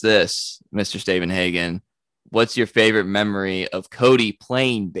me ask this, Mr. Stavenhagen. What's your favorite memory of Cody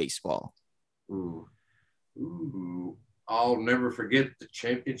playing baseball? Ooh. I'll never forget the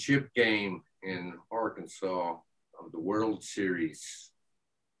championship game in Arkansas of the World Series.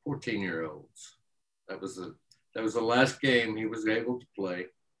 14-year-olds. That was the last game he was able to play.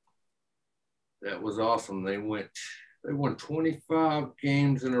 That was awesome. They won 25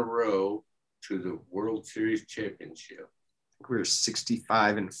 games in a row to the World Series championship. We were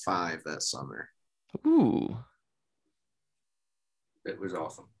 65-5 that summer. Ooh. It was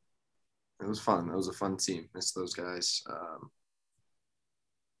awesome. It was fun. That was a fun team. Miss those guys.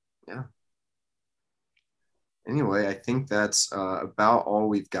 Yeah. Anyway, I think that's about all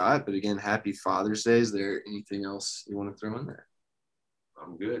we've got. But again, happy Father's Day. Is there anything else you want to throw in there?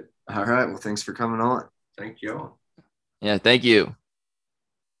 I'm good. All right. Well, thanks for coming on. Thank y'all. Yeah, thank you.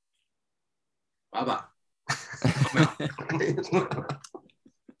 Bye-bye.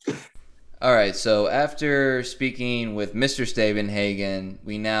 All right, so after speaking with Mr. Stavenhagen,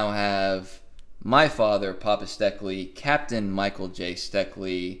 we now have my father, Papa Steckley, Captain Michael J.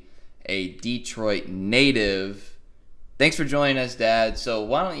 Steckley, a Detroit native. Thanks for joining us, Dad. So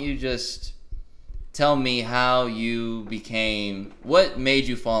why don't you just tell me how what made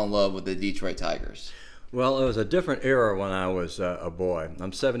you fall in love with the Detroit Tigers? Well, it was a different era when I was a boy.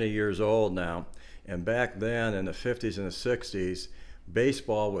 I'm 70 years old now, and back then in the 50s and the 60s,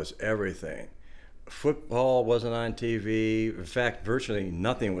 baseball was everything. Football wasn't on TV. In fact, virtually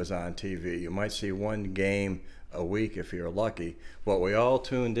nothing was on TV. You might see one game a week if you're lucky. What we all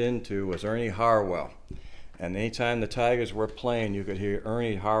tuned into was Ernie Harwell. And anytime the Tigers were playing, you could hear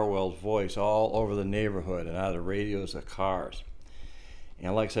Ernie Harwell's voice all over the neighborhood and out of the radios of cars.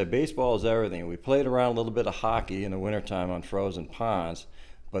 And like I said, baseball is everything. We played around a little bit of hockey in the wintertime on frozen ponds,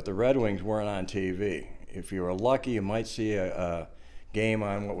 but the Red Wings weren't on TV. If you were lucky, you might see a game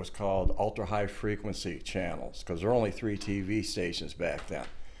on what was called ultra-high frequency channels, because there were only 3 TV stations back then.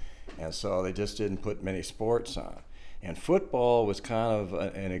 And so they just didn't put many sports on. And football was kind of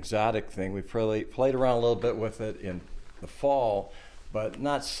an exotic thing. We played around a little bit with it in the fall, but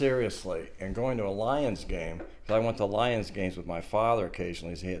not seriously. And going to a Lions game, because I went to Lions games with my father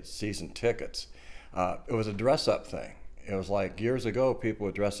occasionally, he had season tickets. It was a dress-up thing. It was like years ago, people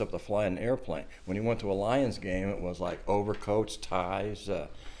would dress up to fly in an airplane. When you went to a Lions game, it was like overcoats, ties,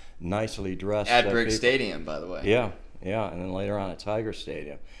 nicely dressed. At Brick Stadium, by the way. Yeah, and then later on at Tiger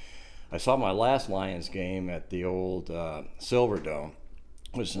Stadium. I saw my last Lions game at the old Silverdome,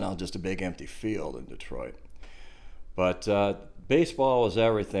 which is now just a big empty field in Detroit. But baseball was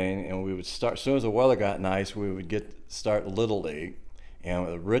everything, and we would start, as soon as the weather got nice, we would start Little League. And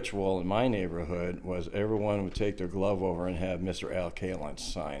the ritual in my neighborhood was everyone would take their glove over and have Mr. Al Kaline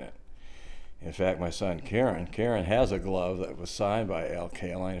sign it. In fact, my son Karen has a glove that was signed by Al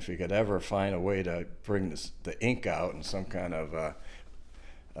Kaline. If he could ever find a way to bring the ink out in some kind of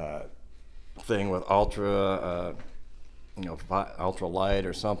thing with ultra light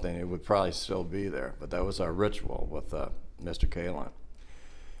or something, it would probably still be there. But that was our ritual with Mr. Kaline.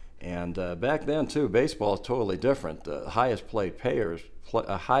 And back then too, baseball is totally different. The highest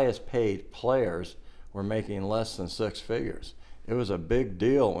paid players were making less than six figures. It was a big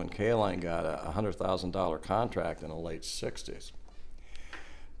deal when K-Line got a $100,000 contract in the late 60s.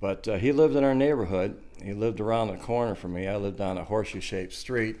 But he lived in our neighborhood. He lived around the corner from me. I lived on a horseshoe-shaped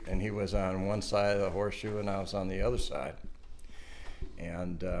street, and he was on one side of the horseshoe, and I was on the other side.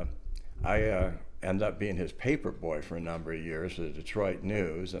 And I ended up being his paper boy for a number of years for the Detroit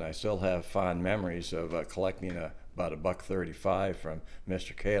News, and I still have fond memories of collecting about $1.35 from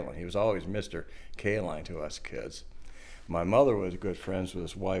Mr. K-Line. He was always Mr. K-Line to us kids. My mother was good friends with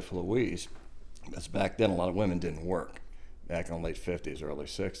his wife, Louise, because back then a lot of women didn't work, back in the late 50s, early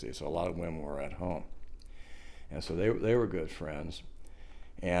 60s, so a lot of women were at home. And so they were good friends.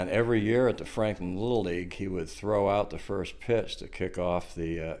 And every year at the Franklin Little League, he would throw out the first pitch to kick off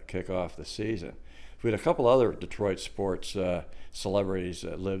the season. We had a couple other Detroit sports celebrities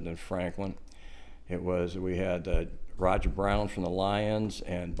that lived in Franklin. We had Roger Brown from the Lions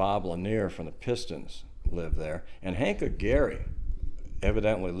and Bob Lanier from the Pistons lived there. And Hank Aguirre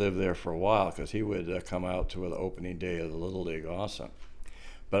evidently lived there for a while because he would come out to the opening day of the Little League also.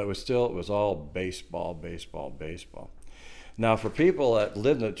 But it was all baseball. Now, for people that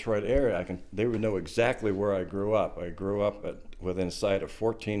lived in the Detroit area, they would know exactly where I grew up. I grew up within sight of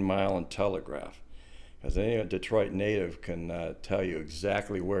 14 Mile and Telegraph. Because any Detroit native can tell you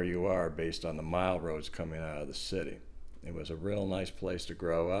exactly where you are based on the mile roads coming out of the city. It was a real nice place to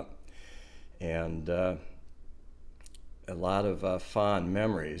grow up, and a lot of fond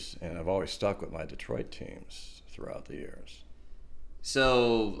memories, and I've always stuck with my Detroit teams throughout the years.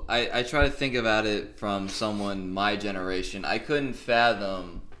 So I try to think about it from someone my generation. I couldn't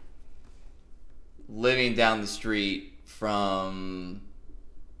fathom living down the street from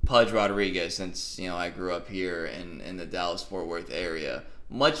Pudge Rodriguez, since I grew up here in the Dallas-Fort Worth area,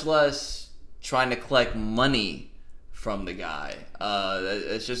 much less trying to collect money from the guy.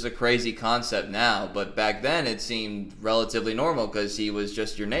 It's just a crazy concept now, but back then it seemed relatively normal because he was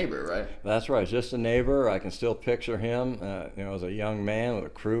just your neighbor, right? That's right, just a neighbor. I can still picture him as a young man with a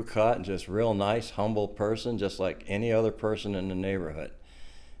crew cut and just real nice, humble person, just like any other person in the neighborhood.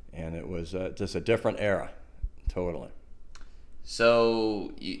 And it was just a different era, totally.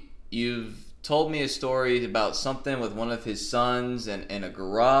 So you've told me a story about something with one of his sons and in a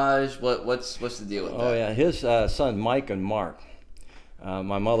garage. What's the deal with that? Oh yeah, his son Mike and Mark.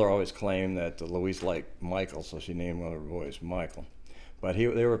 My mother always claimed that Louise liked Michael, so she named one of her boys Michael. But they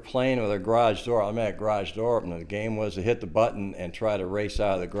were playing with a garage door. I met a garage door open. The game was to hit the button and try to race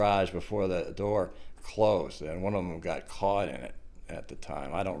out of the garage before the door closed, and one of them got caught in it at the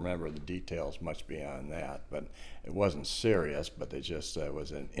time. I don't remember the details much beyond that, but it wasn't serious, but it just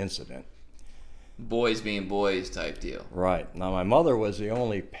was an incident. Boys being boys type deal. Right. Now, my mother was the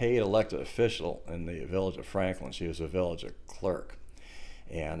only paid elected official in the village of Franklin. She was a village clerk.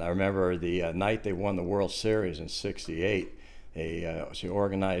 And I remember the night they won the World Series in '68, she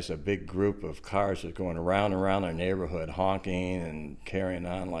organized a big group of cars that was going around and around our neighborhood honking and carrying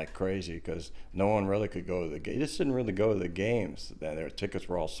on like crazy because no one really could go to the game. They just didn't really go to the games. Their tickets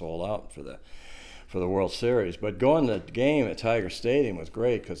were all sold out for the World Series. But going to the game at Tiger Stadium was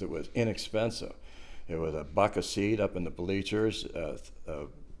great because it was inexpensive. It was $1 a seat up in the bleachers.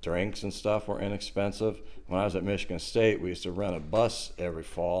 Drinks and stuff were inexpensive. When I was at Michigan State, we used to rent a bus every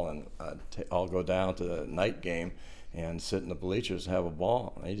fall and all go down to the night game and sit in the bleachers and have a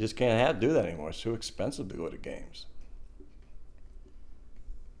ball. You just can't do that anymore. It's too expensive to go to games.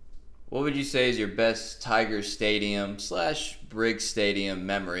 What would you say is your best Tiger Stadium / Briggs Stadium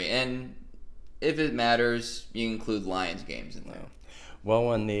memory? And if it matters, you include Lions games in there. Well,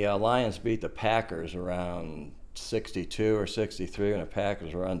 when the Lions beat the Packers around 62 or 63, when the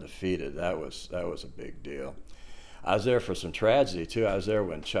Packers were undefeated, that was a big deal. I was there for some tragedy too. I was there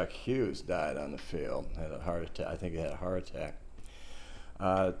when Chuck Hughes died on the field. Had a heart attack. I think he had a heart attack.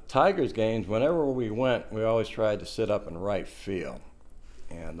 Tigers games, whenever we went, we always tried to sit up in right field.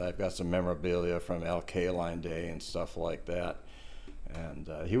 And I've got some memorabilia from Al Kaline Day and stuff like that. And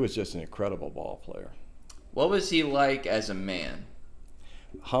he was just an incredible ball player. What was he like as a man?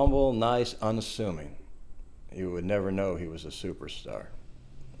 Humble, nice, unassuming. You would never know he was a superstar.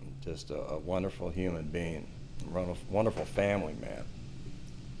 Just a wonderful human being. Wonderful family man.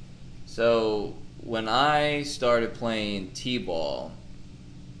 So when I started playing t-ball,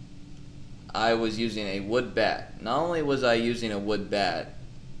 I was using a wood bat. Not only was I using a wood bat,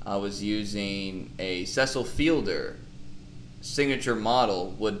 I was using a Cecil Fielder signature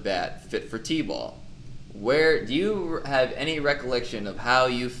model wood bat fit for t-ball. Where do you have any recollection of how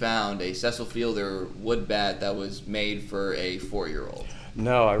you found a Cecil Fielder wood bat that was made for a 4-year-old?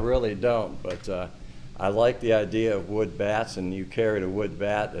 No, I really don't. But I like the idea of wood bats, and you carried a wood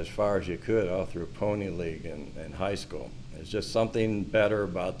bat as far as you could all through Pony League in high school. There's just something better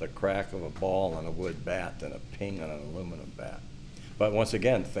about the crack of a ball on a wood bat than a ping on an aluminum bat. But once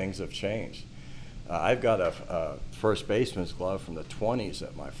again, things have changed. I've got a first baseman's glove from the 20s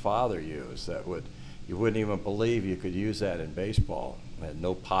that my father used that you wouldn't even believe you could use that in baseball. It had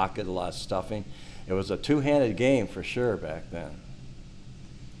no pocket, a lot of stuffing. It was a two-handed game for sure back then.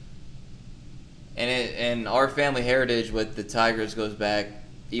 And our family heritage with the Tigers goes back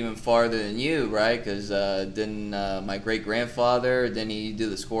even farther than you, right? Because didn't my great-grandfather, didn't he do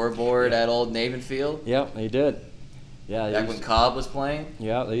the scoreboard at Old Navin Field? Yep, he did. Yeah, back when Cobb was playing?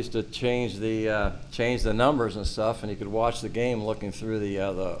 Yeah, they used to change the numbers and stuff, and you could watch the game looking through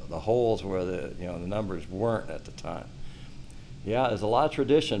the holes where the numbers weren't at the time. Yeah, there's a lot of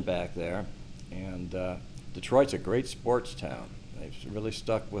tradition back there, and Detroit's a great sports town. They've really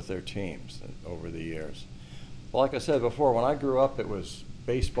stuck with their teams over the years. But like I said before, when I grew up, it was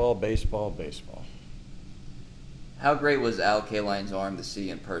baseball, baseball, baseball. How great was Al Kaline's arm to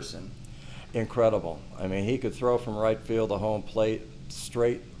see in person? Incredible. I mean, he could throw from right field to home plate,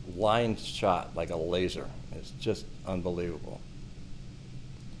 straight line shot like a laser. It's just unbelievable.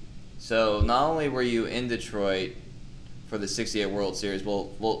 So not only were you in Detroit for the '68 World Series,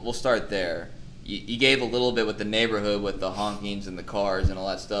 we'll start there. You gave a little bit with the neighborhood, with the honkings and the cars and all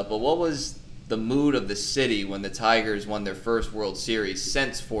that stuff, but what was the mood of the city when the Tigers won their first World Series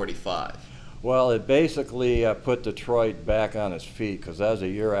since '45? Well, it basically put Detroit back on its feet, because that was a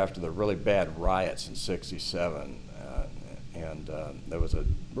year after the really bad riots in '67, and there was a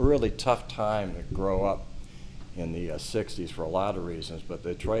really tough time to grow up in the '60s for a lot of reasons, but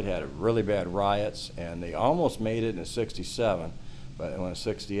Detroit had really bad riots, and they almost made it in '67. But when in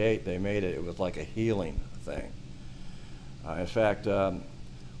 '68 they made it, it was like a healing thing. In fact,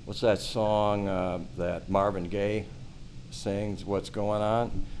 what's that song that Marvin Gaye sings, What's Going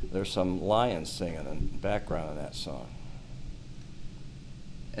On? There's some lions singing in the background of that song.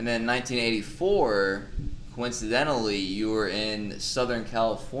 And then 1984, coincidentally, you were in Southern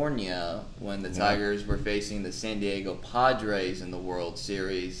California when the Tigers were facing the San Diego Padres in the World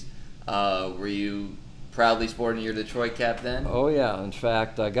Series. Were you proudly sporting your Detroit cap then? Oh yeah, in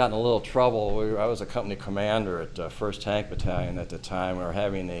fact I got in a little trouble. I was a company commander at 1st Tank Battalion at the time. We were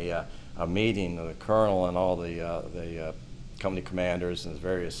having a meeting of the colonel and all the company commanders and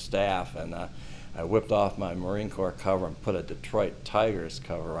various staff, and I whipped off my Marine Corps cover and put a Detroit Tigers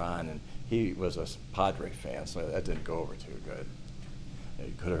cover on, and he was a Padre fan, so that didn't go over too good.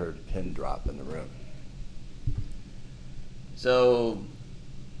 You could have heard a pin drop in the room. So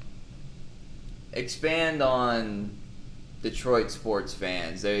expand on Detroit sports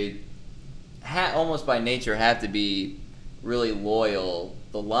fans. They almost by nature have to be really loyal.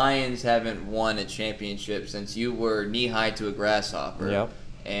 The Lions haven't won a championship since you were knee-high to a grasshopper. Yep.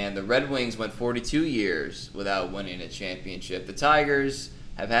 And the Red Wings went 42 years without winning a championship. The Tigers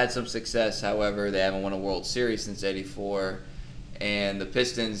have had some success, however. They haven't won a World Series since '84. And the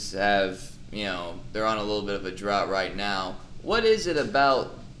Pistons have, they're on a little bit of a drought right now. What is it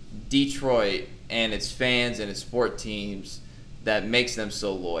about Detroit and its fans and its sport teams that makes them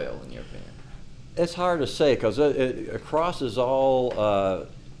so loyal, in your opinion? It's hard to say, because it crosses all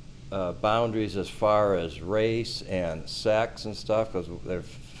boundaries as far as race and sex and stuff, because they're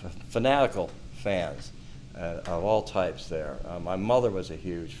fanatical fans of all types there. My mother was a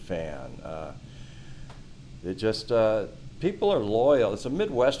huge fan. People are loyal. It's a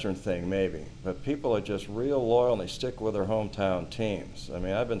Midwestern thing maybe, but people are just real loyal, and they stick with their hometown teams. I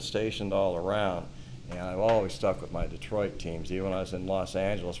mean, I've been stationed all around, and I've always stuck with my Detroit teams, even when I was in Los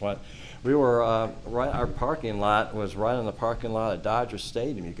Angeles. When we were our parking lot was right in the parking lot of Dodger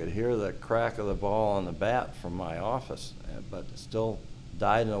Stadium. You could hear the crack of the ball on the bat from my office, but still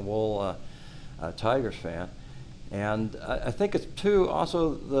dyed-in-the-wool Tigers fan. And I think it's too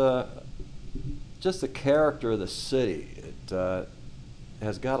also just the character of the city. It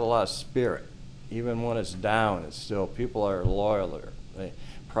has got a lot of spirit. Even when it's down, it's still, people are loyal. They're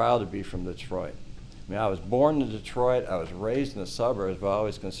proud to be from Detroit. I mean, I was born in Detroit. I was raised in the suburbs, but I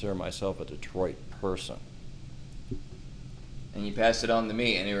always consider myself a Detroit person. And you passed it on to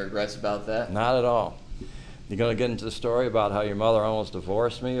me. Any regrets about that? Not at all. You going to get into the story about how your mother almost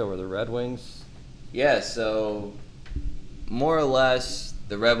divorced me over the Red Wings? Yeah, so more or less,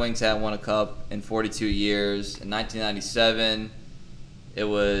 the Red Wings had won a cup in 42 years. In 1997, it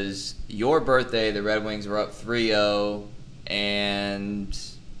was your birthday. The Red Wings were up 3-0, and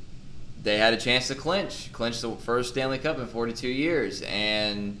they had a chance to clinch the first Stanley Cup in 42 years.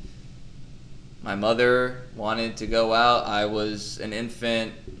 And My mother wanted to go out. I was an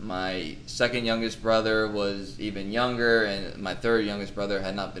infant. My second youngest brother was even younger, and my third youngest brother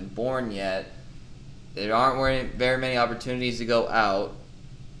had not been born yet. There aren't very many opportunities to go out.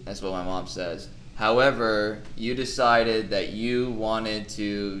 That's what my mom says. However, you decided that you wanted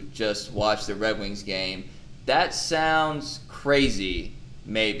to just watch the Red Wings game. That sounds crazy,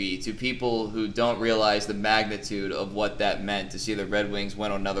 maybe, to people who don't realize the magnitude of what that meant to see the Red Wings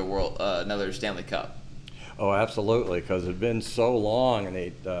win another Stanley Cup. Oh, absolutely, because it had been so long and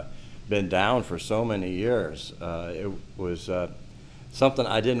they'd been down for so many years. It was something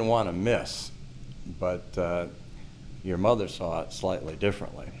I didn't want to miss, but your mother saw it slightly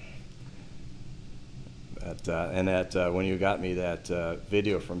differently. When you got me that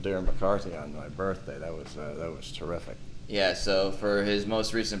video from Darren McCarthy on my birthday, that was terrific. Yeah, so for his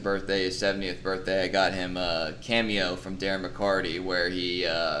most recent birthday, his 70th birthday, I got him a cameo from Darren McCarty where he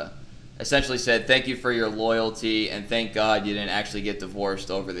essentially said, "Thank you for your loyalty, and thank God you didn't actually get divorced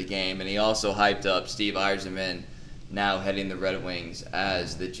over the game." And he also hyped up Steve Yzerman, now heading the Red Wings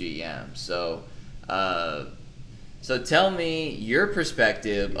as the GM. So tell me your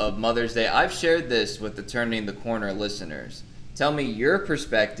perspective of Mother's Day. I've shared this with the Turning the Corner listeners. Tell me your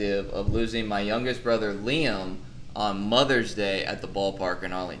perspective of losing my youngest brother, Liam, on Mother's Day at the ballpark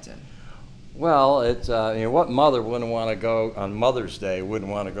in Arlington. Well, it's what mother wouldn't want to go on Mother's Day, wouldn't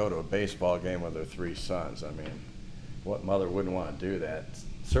want to go to a baseball game with her 3 sons. I mean, what mother wouldn't want to do that?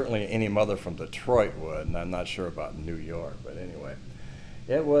 Certainly any mother from Detroit would, and I'm not sure about New York, but anyway.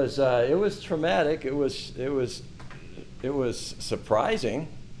 It was traumatic. It was surprising.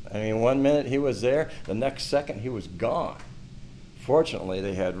 I mean, 1 minute he was there, the next second he was gone. Fortunately,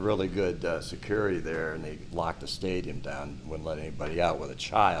 they had really good security there, and they locked the stadium down, wouldn't let anybody out with a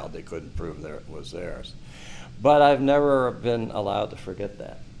child. They couldn't prove that it was theirs. But I've never been allowed to forget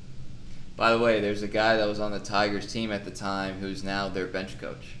that. By the way, there's a guy that was on the Tigers team at the time who's now their bench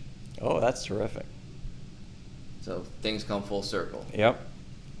coach. Oh, that's terrific. So things come full circle. Yep.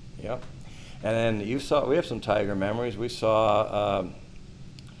 And then we have some Tiger memories. We saw,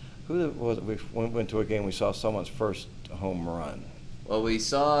 we went to a game, we saw someone's first home run. Well, we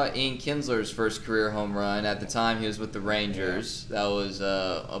saw Ian Kinsler's first career home run. At the time, he was with the Rangers. Yeah. That was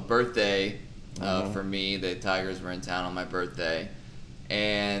a birthday for me. The Tigers were in town on my birthday.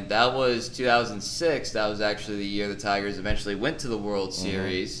 And that was 2006. That was actually the year the Tigers eventually went to the World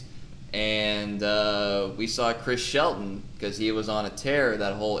Series. And we saw Chris Shelton, because he was on a tear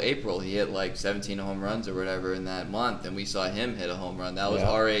that whole April. He hit like 17 home runs or whatever in that month, and we saw him hit a home run. That was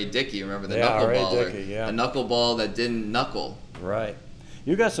R.A. Dickey, remember the knuckleballer? Dickey, yeah. The knuckleball that didn't knuckle. Right.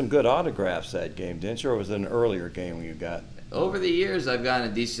 You got some good autographs that game, didn't you? Or was it an earlier game you got? Over the years, I've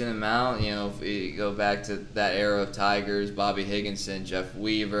gotten a decent amount. You know, if we go back to that era of Tigers, Bobby Higginson, Jeff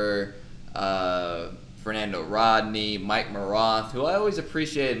Weaver, Fernando Rodney, Mike Maroth, who I always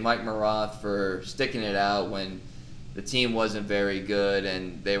appreciated Mike Maroth for sticking it out when the team wasn't very good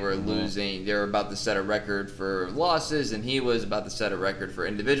and they were losing. They were about to set a record for losses, and he was about to set a record for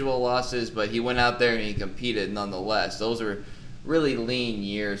individual losses, but he went out there and he competed nonetheless. Those are really lean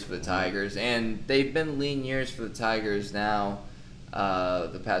years for the Tigers, and they've been lean years for the Tigers now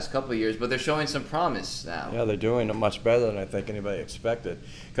the past couple of years, but they're showing some promise now. Yeah, they're doing it much better than I think anybody expected.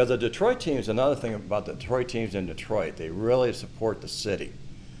 Because the Detroit teams, another thing about the Detroit teams in Detroit, they really support the city.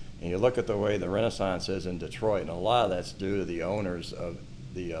 And you look at the way the Renaissance is in Detroit, and a lot of that's due to the owners of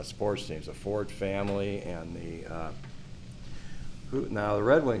the sports teams, the Ford family and now the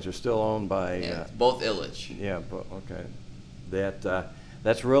Red Wings are still owned by both Ilitch. Yeah, but okay.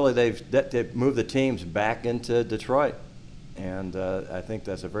 That's really they've moved the teams back into Detroit, and I think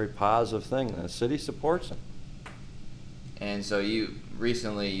that's a very positive thing. And the city supports them. And so you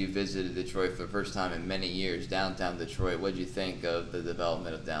visited Detroit for the first time in many years, downtown Detroit. What did you think of the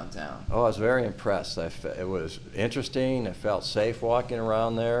development of downtown? Oh, I was very impressed. It was interesting. I felt safe walking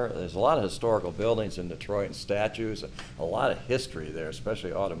around there. There's a lot of historical buildings in Detroit and statues, a lot of history there,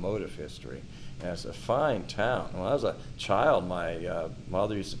 especially automotive history. And it's a fine town. When I was a child, my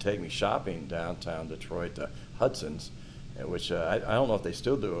mother used to take me shopping downtown Detroit to Hudson's, which I don't know if they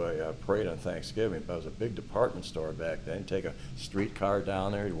still do a parade on Thanksgiving, but it was a big department store back then. You'd take a streetcar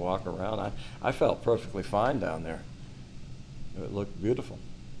down there, you'd walk around. I felt perfectly fine down there. It looked beautiful.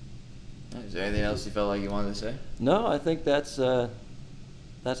 Is there anything else you felt like you wanted to say? No, I think that's about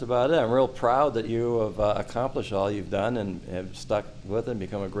it. I'm real proud that you have accomplished all you've done and have stuck with it and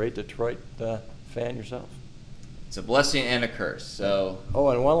become a great Detroit fan yourself. It's a blessing and a curse. So. Oh,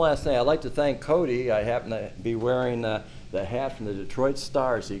 and one last thing. I'd like to thank Cody. I happen to be wearing the hat from the Detroit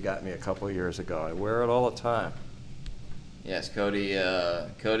Stars he got me a couple of years ago. I wear it all the time. Yes, Cody.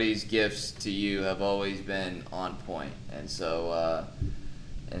 Cody's gifts to you have always been on point, and so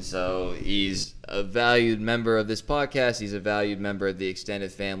he's a valued member of this podcast. He's a valued member of the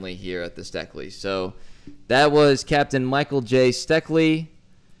extended family here at the Steckleys. So that was Captain Michael J. Steckley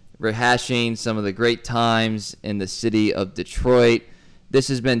rehashing some of the great times in the city of Detroit. This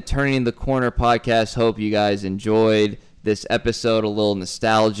has been Turning the Corner podcast. Hope you guys enjoyed this episode. A little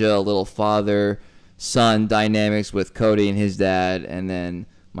nostalgia, a little father-son dynamics with Cody and his dad, and then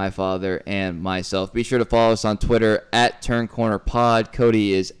my father and myself. Be sure to follow us on Twitter at TurnCornerPod.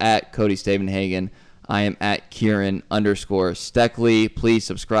 Cody is at Cody Stavenhagen. I am at Kieran_Steckley. Please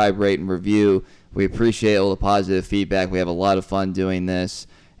subscribe, rate, and review. We appreciate all the positive feedback. We have a lot of fun doing this.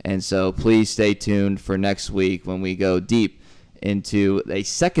 And so please stay tuned for next week when we go deep into a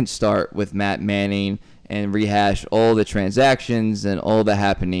second start with Matt Manning and rehash all the transactions and all the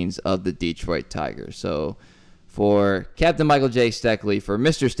happenings of the Detroit Tigers. So for Captain Michael J. Steckley, for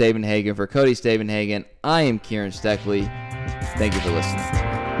Mr. Stavenhagen, for Cody Stavenhagen, I am Kieran Steckley. Thank you for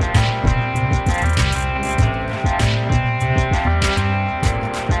listening.